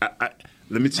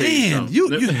 Let me tell you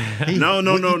something. No.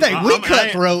 You think we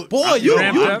cutthroat? Boy,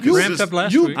 ramped up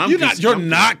last week. You're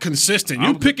not consistent.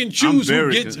 You pick and choose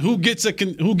who gets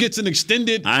an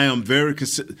extended. I am very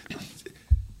consistent.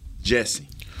 Jesse.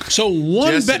 So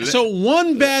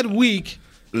one bad week.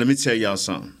 Let me tell y'all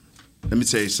something.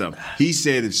 He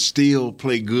said if Steele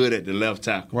play good at the left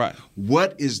tackle. Right.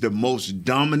 What is the most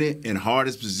dominant and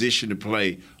hardest position to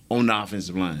play on the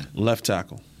offensive line? Left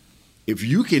tackle. If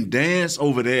you can dance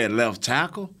over there at left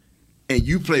tackle and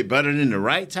you play better than the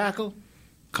right tackle,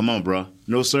 come on, bro.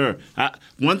 No, sir.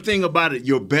 One thing about it,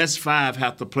 your best 5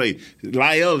 have to play.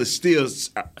 Lyle is still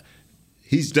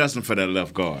he's destined for that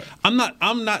left guard. I'm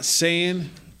not saying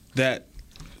that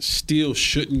Steele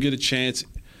shouldn't get a chance,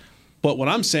 but what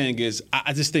I'm saying is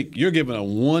I just think you're giving a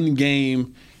one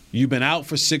game. You've been out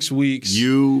for 6 weeks.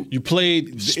 You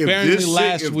played sparingly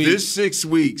last week. If this 6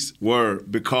 weeks were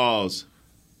because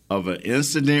of an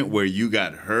incident where you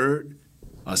got hurt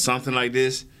or something like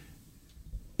this,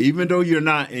 even though you're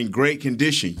not in great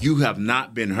condition, you have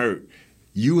not been hurt.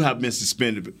 You have been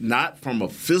suspended, not from a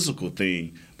physical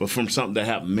thing, but from something that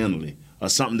happened mentally or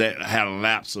something that had a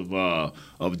lapse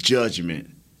of judgment.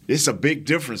 It's a big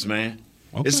difference, man.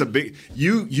 Okay. It's a big.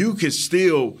 You can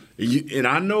still, and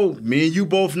I know, me and you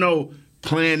both know,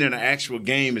 playing in an actual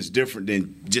game is different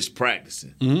than just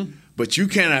practicing. Mm-hmm. But you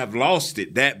can't have lost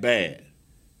it that bad.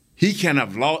 He can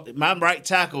have lost. My right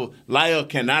tackle, Lyle,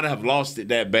 cannot have lost it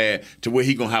that bad to where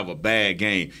he gonna have a bad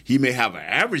game. He may have an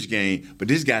average game, but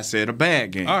this guy said a bad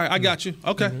game. All right, I got you.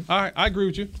 Okay, All right, I agree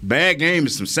with you. Bad game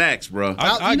is some sacks, bro.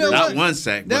 I agree. Not one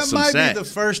sack, but some sacks. That might be the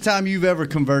first time you've ever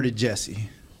converted Jesse.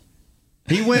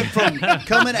 He went from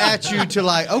coming at you to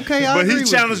like, okay, I agree. But he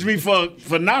challenged me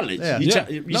for knowledge. Yeah. He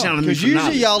challenged me for knowledge. Because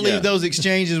usually y'all leave those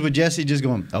exchanges with Jesse just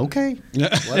going, okay,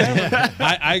 whatever.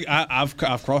 I've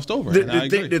crossed over.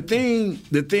 The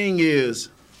thing is,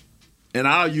 and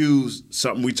I'll use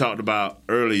something we talked about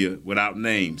earlier without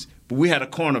names, but we had a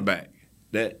cornerback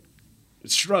that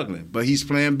is struggling, but he's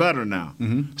playing better now.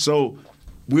 Mm-hmm. So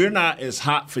we're not as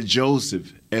hot for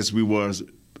Joseph as we was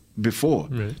before.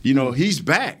 Right. You know, he's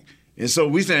back. And so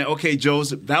we saying, okay,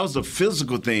 Joseph, that was a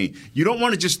physical thing. You don't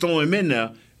want to just throw him in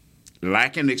there,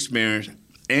 lacking experience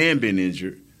and being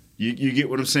injured. You get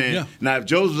what I'm saying? Yeah. Now, if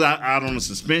Joseph was out on a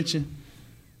suspension,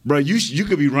 bro, you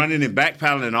could be running and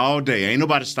backpedaling all day. Ain't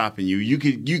nobody stopping you. You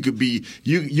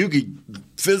could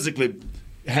physically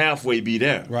halfway be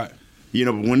there. Right. You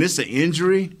know, but when it's an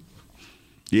injury,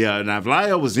 yeah. Now if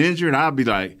Lyle was injured, I'd be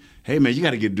like, hey, man, you got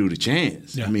to give dude a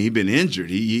chance. Yeah. I mean, he's been injured.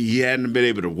 He hadn't been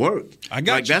able to work. I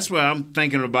got you. That's where I'm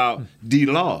thinking about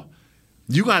D-Law.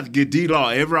 You got to give D-Law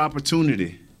every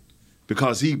opportunity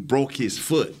because he broke his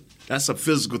foot. That's a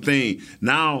physical thing.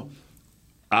 Now,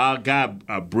 our guy,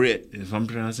 Britt, if I'm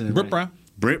pronouncing it right.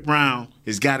 Britt Brown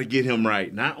has got to get him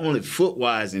right, not only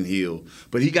foot-wise and heel,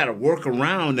 but he got to work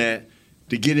around that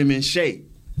to get him in shape.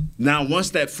 Now,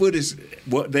 once that foot is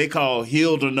what they call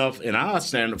healed enough in our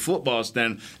standard, football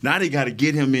standard, now they got to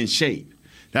get him in shape.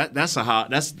 That's a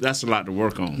lot to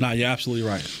work on. Nah, you're absolutely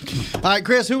right. All right,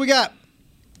 Chris, who we got?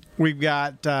 We've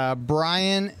got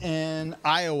Brian in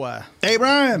Iowa. Hey,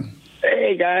 Brian.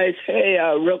 Hey, guys. Hey,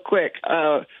 real quick.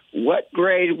 What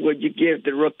grade would you give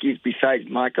the rookies besides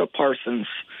Micah Parsons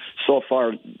so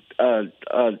far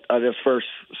this first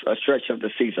stretch of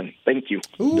the season? Thank you.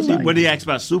 What did he ask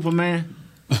about Superman?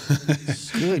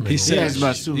 Good. He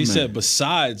said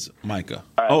besides Micah.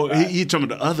 He talking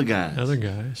about the other guys. Other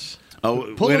guys.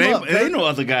 Oh, Pull him up, there ain't no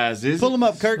other guys, is Pull him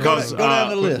up, Kirk. Go down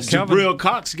the list. Jabril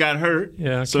Cox got hurt.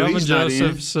 Yeah, so Kelvin he's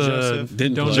Joseph's not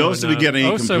in. Joseph would get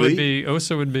incomplete.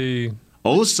 Osa would be.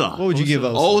 Osa. What would you give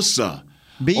Osa? Osa.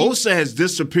 B? Osa has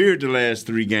disappeared the last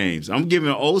 3 games. I'm giving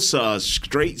Osa a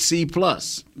straight C+.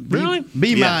 Really?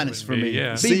 B minus for me.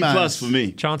 Yeah. C+ for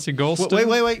me. Chauncey Golston.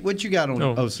 Wait. What you got on?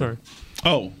 Oh, sorry.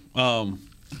 Oh, a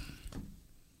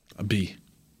B.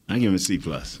 I give him a C+.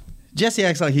 Jesse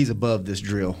acts like he's above this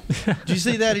drill. Did you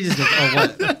see that? He just goes, "Oh,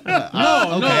 what?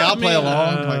 No, I'll play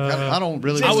along." I don't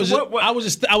really.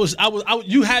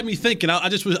 You had me thinking. I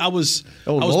was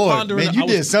Lord, pondering. Man, you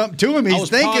did something to him. He's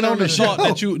thinking on the show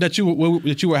that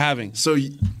you were having. So,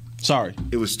 sorry.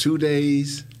 It was 2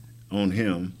 days on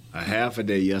him, a half a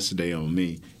day yesterday on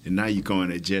me, and now you're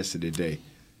going at Jesse today.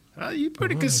 You're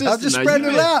pretty consistent. I'm just spreading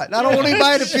it out. I don't want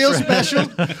anybody to feel special.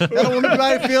 I don't want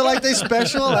anybody to feel like they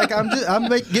special. Like I'm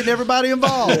getting everybody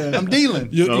involved. I'm dealing.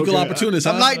 You're equal opportunist.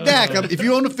 I'm like Dak. If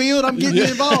you're on the field, I'm getting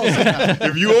involved.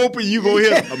 If you open, you go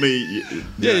here. I mean,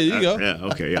 there you go. Yeah,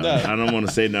 okay. I don't want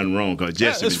to say nothing wrong because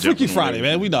Jesse. It's Freaky Friday,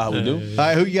 man. We know how we do. All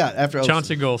right, who you got after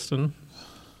Chauncey Golston?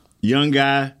 Young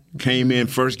guy came in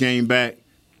first game back.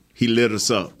 He lit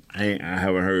us up. I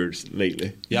haven't heard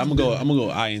lately. Yeah, I'm gonna go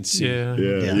INC.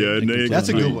 Yeah. That's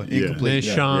a good one. Incomplete.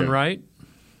 Sean Wright.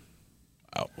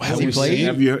 Has he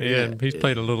played? He's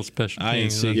played a little special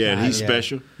teams. Yeah, he's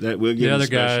special. That we'll give the other him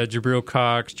special. guy, Jabril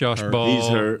Cox, Josh Ball. He's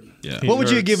hurt. Yeah. What would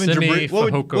you have given Simi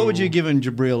Jabril? What would you have given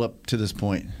Jabril up to this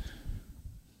point?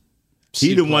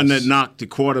 He the one that knocked the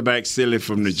quarterback silly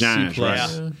from the Giants,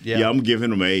 right? Yeah. I'm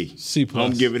giving him an A. C+.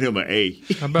 I'm giving him an A.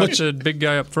 How about the big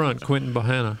guy up front, Quentin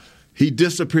Bohanna? He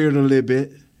disappeared a little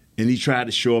bit, and he tried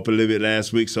to show up a little bit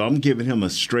last week, so I'm giving him a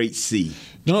straight C.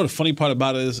 You know the funny part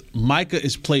about it is Micah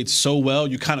is played so well,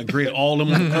 you kind of grade all of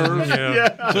them on the curve.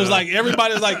 Yeah. So it's like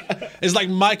everybody's like, it's like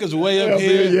Micah's way up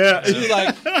here. Yeah. So you're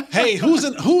like, hey, who's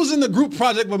in the group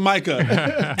project with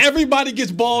Micah? Everybody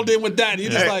gets balled in with that. And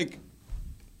you're just like.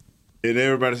 And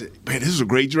everybody said, man, this is a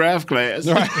great draft class.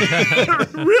 Right.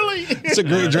 Really? It's a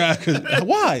great draft.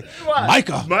 Why?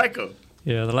 Micah.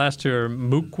 Yeah, the last two are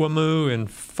Mukwamu and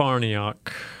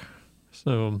Farniok.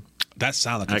 So that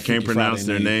sounds like I can't pronounce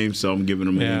their names, so I'm giving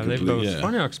them an incomplete.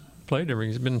 Farniok's played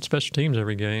he's been special teams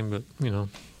every game, but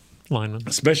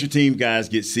lineman. Special team guys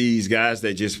get C's. Guys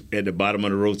that just at the bottom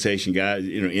of the rotation, guys,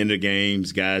 in the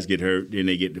games, guys get hurt, then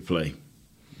they get to play.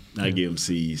 I give them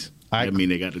C's. I mean,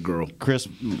 they got the girl. Chris,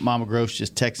 Mama Gross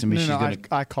just texted me.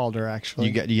 I called her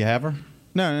actually. Do you have her?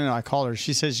 No. I called her.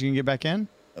 She says she can get back in.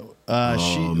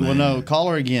 No, call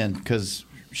her again because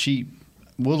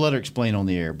we'll let her explain on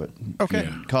the air. But okay,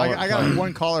 call her. I got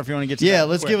one caller if you want to get to that.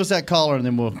 Let's give us that caller and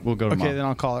then we'll go to Okay, Mom. then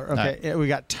I'll call her. Okay, right. We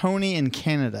got Tony in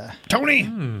Canada. Tony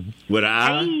with an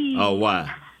I? Oh,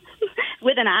 why?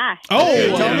 With an I.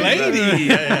 Oh, Tony. lady.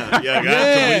 Yeah.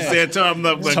 We said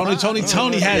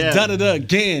Tony has done it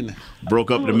again.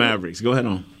 Broke up the Mavericks. Go ahead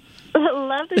on.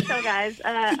 Love the show, guys.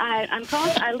 I'm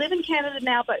calling. I live in Canada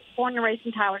now, but born and raised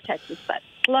in Tyler, Texas. But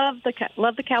love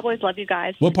the Cowboys. Love you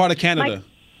guys. What part of Canada?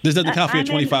 This doesn't count for your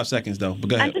 25 seconds, though. But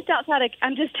go ahead.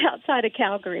 I'm just outside of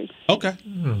Calgary. Okay.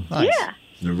 Nice. Yeah.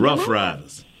 The Rough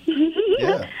Riders.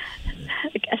 Yeah.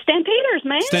 Stampeders,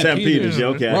 man. Stampeders.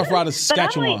 Okay. Rough Riders,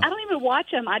 Saskatchewan. But I don't even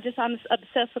watch them. I'm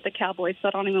obsessed with the Cowboys, so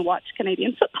I don't even watch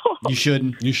Canadian football. You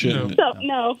shouldn't. So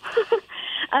no.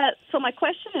 So my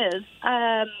question is,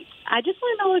 I just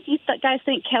want to know if you guys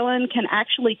think Kellen can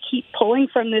actually keep pulling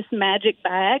from this magic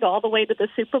bag all the way to the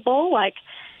Super Bowl. Like,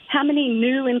 how many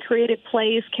new and creative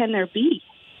plays can there be?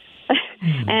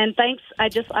 And thanks.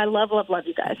 I love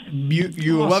you guys.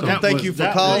 You're welcome. Thank you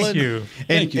for calling.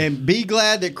 Thank you. And be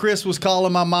glad that Chris was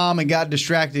calling my mom and got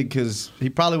distracted because he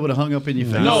probably would have hung up in your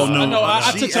face. No.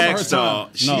 I took some of her time.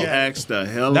 She asked the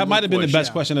hell of that might have been the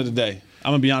best question of the day.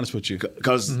 I'm going to be honest with you.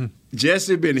 Because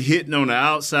Jesse been hitting on the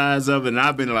outsides of it, and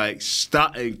I've been like,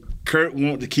 stop. And Kurt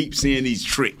want to keep seeing these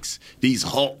tricks, these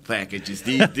Hulk packages,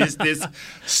 this.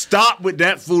 Stop with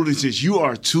that foolishness. You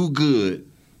are too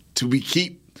good to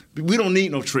we don't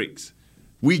need no tricks.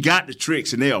 We got the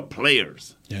tricks, and they are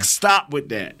players. Yeah. Stop with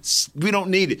that. We don't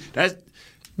need it. That's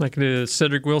like the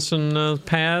Cedric Wilson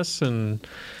pass and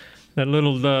that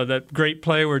little that great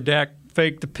play where Dak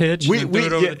faked the pitch and threw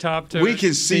it over the top to we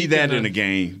can see that in a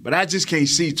game, but I just can't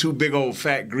see two big old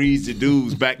fat greasy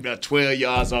dudes back there 12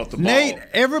 yards off the ball. Nate,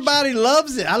 everybody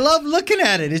loves it. I love looking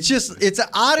at it. It's an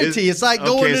oddity. It's like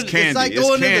going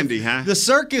to the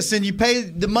circus and you pay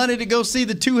the money to go see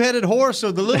the two-headed horse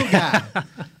or the little guy.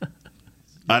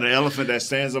 The elephant that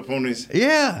stands up on his...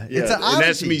 Yeah, it's an oddity. And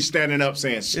that's me standing up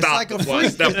saying, stop before I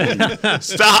step on you.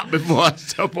 Stop before I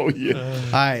step on you.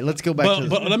 All right, let's go back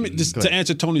But let me just to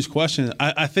answer Tony's question.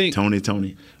 I think...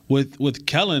 Tony. With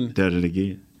Kellen... Did it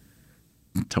again.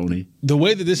 Tony. The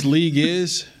way that this league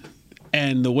is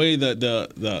and the way that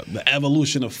the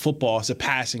evolution of football is a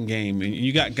passing game, and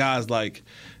you got guys like...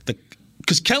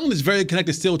 Because Kellen is very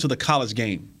connected still to the college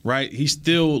game, right? He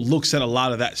still looks at a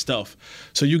lot of that stuff.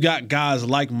 So you got guys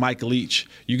like Mike Leach.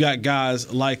 You got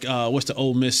guys like, what's the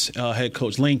Ole Miss head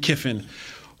coach, Lane Kiffin,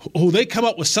 who they come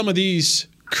up with some of these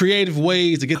creative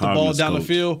ways to get the ball down the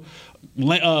field.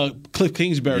 Cliff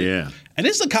Kingsbury. Yeah. And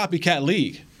it's a copycat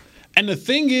league. And the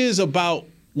thing is about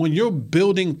when you're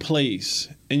building plays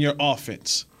in your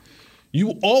offense,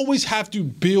 you always have to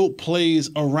build plays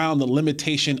around the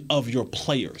limitation of your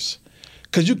players.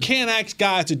 Because you can't ask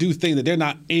guys to do things that they're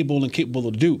not able and capable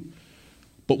to do.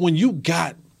 But when you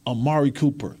got Amari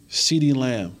Cooper, CeeDee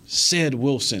Lamb, Ced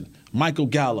Wilson, Michael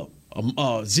Gallup,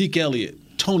 Zeke Elliott,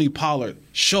 Tony Pollard,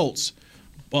 Schultz,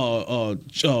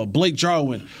 Blake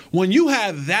Jarwin, when you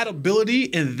have that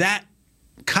ability and that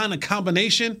kind of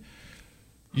combination,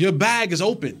 your bag is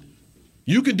open.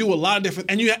 You can do a lot of different,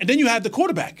 and then you have the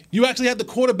quarterback. You actually have the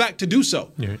quarterback to do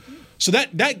so. Yeah. So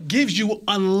that gives you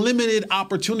unlimited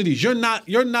opportunities. You're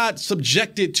not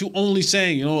subjected to only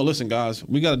saying, you know what, listen, guys,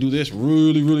 we got to do this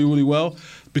really, really, really well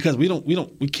because we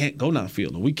can't go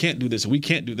downfield and we can't do this and we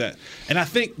can't do that. And I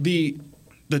think the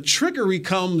trickery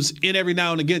comes in every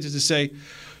now and again just to say,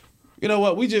 you know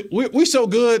what, we so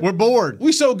good. We're bored.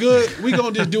 We so good. We're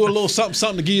gonna just do a little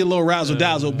something to give you a little razzle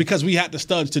dazzle because we had the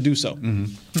studs to do so.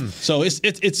 Mm-hmm. So it's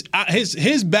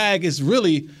his bag is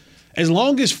really as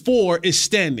long as 4 is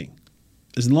standing.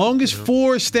 As long as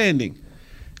 4 is standing,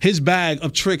 his bag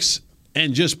of tricks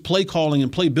and just play calling and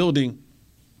play building,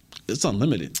 it's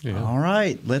unlimited. Yeah. All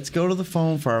right, let's go to the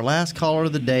phone for our last caller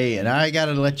of the day. And I got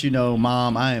to let you know,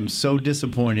 Mom, I am so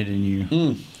disappointed in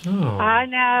you. I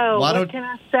know. What can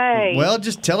I say? Well,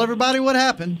 just tell everybody what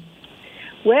happened.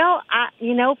 Well,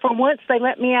 from once they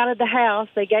let me out of the house,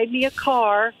 they gave me a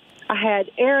car. I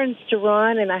had errands to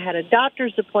run, and I had a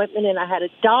doctor's appointment, and I had a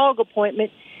dog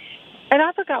appointment. And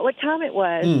I forgot what time it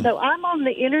was. So I'm on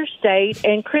the interstate,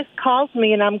 and Chris calls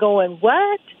me, and I'm going,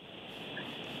 what?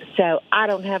 So I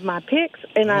don't have my picks,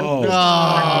 and I'm... Oh,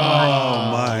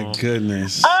 my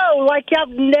goodness. Oh, like I've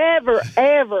never,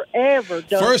 ever, ever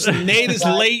done. First, Nate is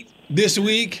late this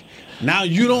week. Now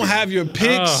you don't have your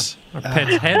picks. Our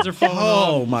pets' heads are falling off.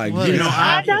 Oh, my goodness.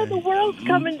 I know the world's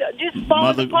coming, just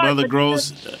falling apart.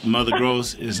 Mother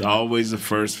Gross is always the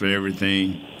first for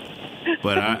everything.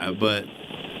 But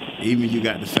even you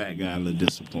got the fat guy a little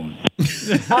disappointed.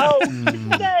 Oh,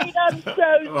 Nate, I'm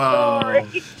so sorry.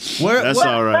 That's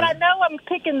all right. But I know I'm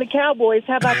picking the Cowboys.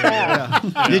 How about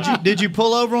that? Did you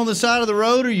pull over on the side of the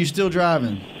road, or are you still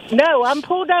driving? No, I'm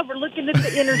pulled over looking at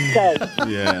the interstate.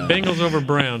 Yeah. Bengals over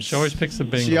Browns. She always picks the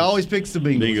Bengals. She always picks the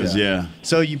Bengals. Bengals, yeah.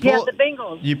 So you the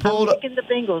Bengals. You pulled. I'm picking the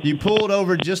Bengals. You pulled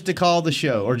over just to call the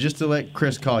show, or just to let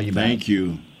Chris call you back. Thank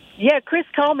you. Yeah, Chris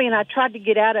called me, and I tried to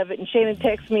get out of it, and Shannon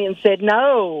texted me and said,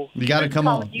 no. You got to come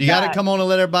on. You got to come on and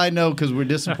let everybody know because we're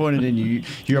disappointed in you.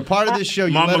 You're a part of this show.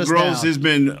 You Mama let us Gross down. has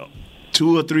been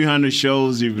 200 or 300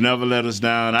 shows. You've never let us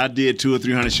down. I did 200 or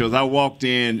 300 shows. I walked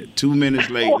in 2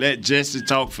 minutes late, let Jesse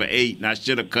talk for 8, and I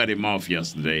should have cut him off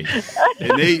yesterday.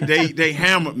 And they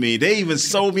hammered me. They even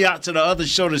sold me out to the other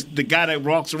show, the guy that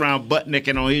walks around butt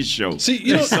naked on his show. See,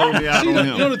 you know, sold me out on him.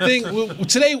 You know the thing.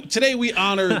 Today we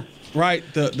honored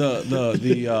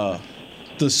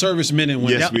the servicemen and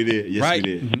women. Yes, we did. Yes, right?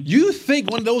 we did. Mm-hmm. You think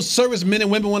one of those servicemen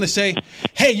and women want to say,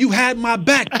 "Hey, you had my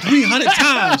back 300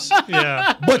 times,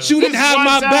 but you didn't have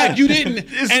my back. You didn't,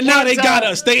 and now they got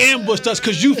us. They ambushed us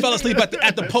because you fell asleep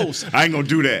at the post." I ain't gonna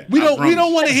do that. We don't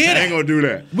want to hear that. I ain't gonna do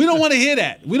that. We don't want to hear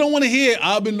that. We don't want to hear.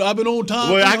 I've been on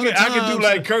time. Well, I can do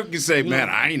like Kirk and say, "Man,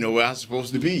 I ain't know where I was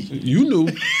supposed to be." You knew.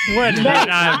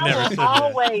 I will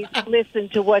always listen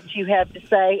to what you have to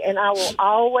say, and I will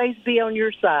always be on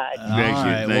your side. All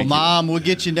right. Well, Mom, we'll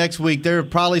get you next week. There are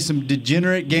probably some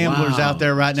degenerate gamblers out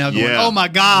there right now going, "Oh my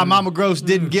God, Mama Gross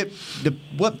didn't get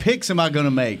what picks am I going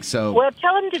to make?" So, well,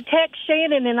 tell him to text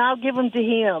Shannon, and I'll give them to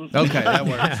him. Okay, that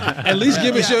works. At least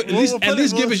give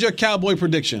us your Cowboy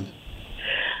prediction.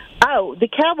 Oh, the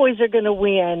Cowboys are going to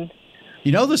win.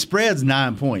 You know the spread's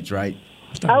 9 points, right?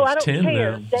 Oh, I don't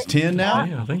care. It's 10 now?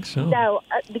 Yeah, I think so. No,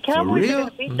 the Cowboys are going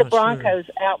to beat the Broncos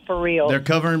out for real. They're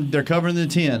covering the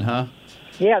 10, huh?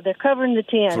 Yeah, they're covering the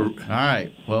 10. All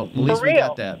right. Well, at least we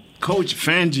got that. Coach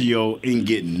Fangio ain't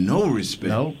getting no respect.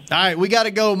 No. All right, we got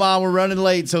to go, Mom. We're running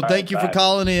late, so thank you for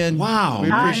calling in. Wow.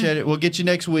 We appreciate it. We'll get you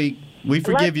next week. We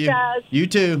forgive you. Guys. You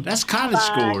too. That's college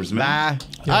scores, man.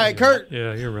 Bye. All right, Kurt.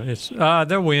 Yeah, you're right.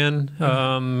 They'll win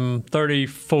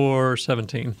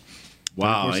 34-17.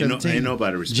 Wow. Ain't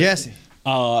nobody respect. Jesse.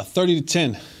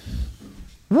 30-10.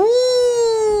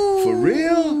 Woo! For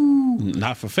real?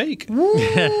 Not for fake. Woo!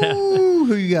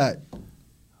 Who you got?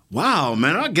 Wow,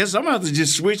 man. I guess I'm going to have to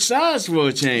just switch sides for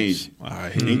a change. All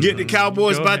right. And get the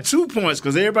Cowboys by 2 points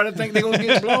because everybody think they're going to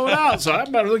get blown out. So I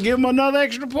better give them another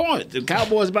extra point. The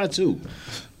Cowboys by 2.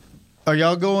 Are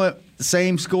y'all going the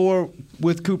same score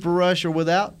with Cooper Rush or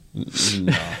without?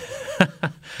 No.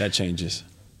 That changes.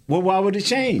 Well, why would it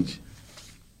change?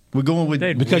 We're going with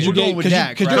because we're going with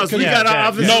Dak. Because we got our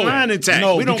offensive line intact.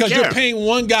 No, we don't because care. you're paying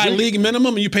one guy league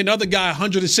minimum and you pay another guy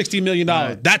 $160 million.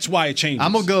 Right. That's why it changes.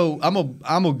 I'm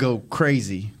gonna go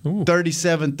crazy.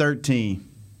 37-13.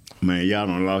 Man, y'all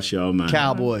done lost y'all mind.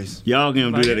 Cowboys. Y'all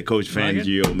gonna do that to Coach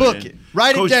Fangio, man. Book it.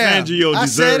 Write Coach it down. Fangio I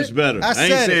said deserves it. better. I I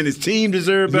said ain't saying it. his team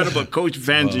deserves better, but Coach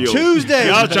Fangio. Tuesday.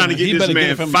 Y'all trying to get this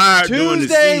man fired during the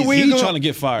season. He's trying to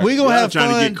get fired. We're going to Y'all have trying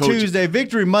to fun get Coach- Tuesday.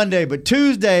 Victory Monday, but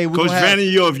Tuesday we're Coach going to have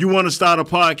Fangio, if you want to start a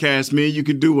podcast, man, you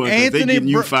can do one. 'Cause they getting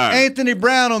you fired. Anthony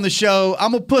Brown on the show.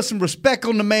 I'm going to put some respect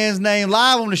on the man's name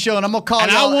live on the show, and I'm going to call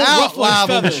And I y'all won't out ruffle his live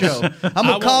on the show. feathers. I'm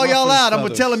going to call y'all out. I'm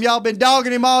going to tell him y'all been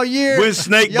dogging him all year. When's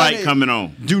Snake Y'all Bite need- coming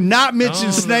on? Do not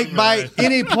mention Snake Bite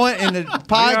any point in the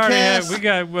podcast. We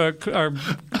got our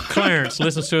Clarence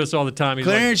listens to us all the time. He's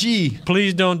Clarence Yee.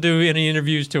 Please don't do any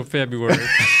interviews till February.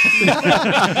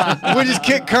 We just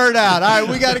kick Kurt out. All right,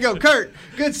 we got to go. Kurt,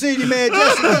 good seeing you, man.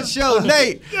 Jesse, good show.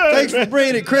 Nate, thanks for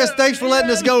bringing it. Chris, thanks for letting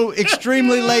us go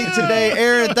extremely late today.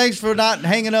 Aaron, thanks for not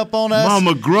hanging up on us.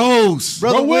 Mama Gross.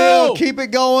 Brother Will, keep it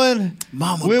going.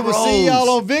 Mama We will see y'all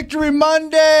on Victory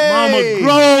Monday. Mama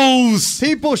Gross.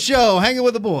 People Show, hanging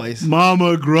with the boys.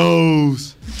 Mama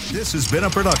Gross. This has been a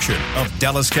production of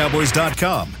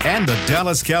DallasCowboys.com and the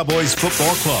Dallas Cowboys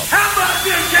Football Club. How about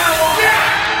this, Cowboys?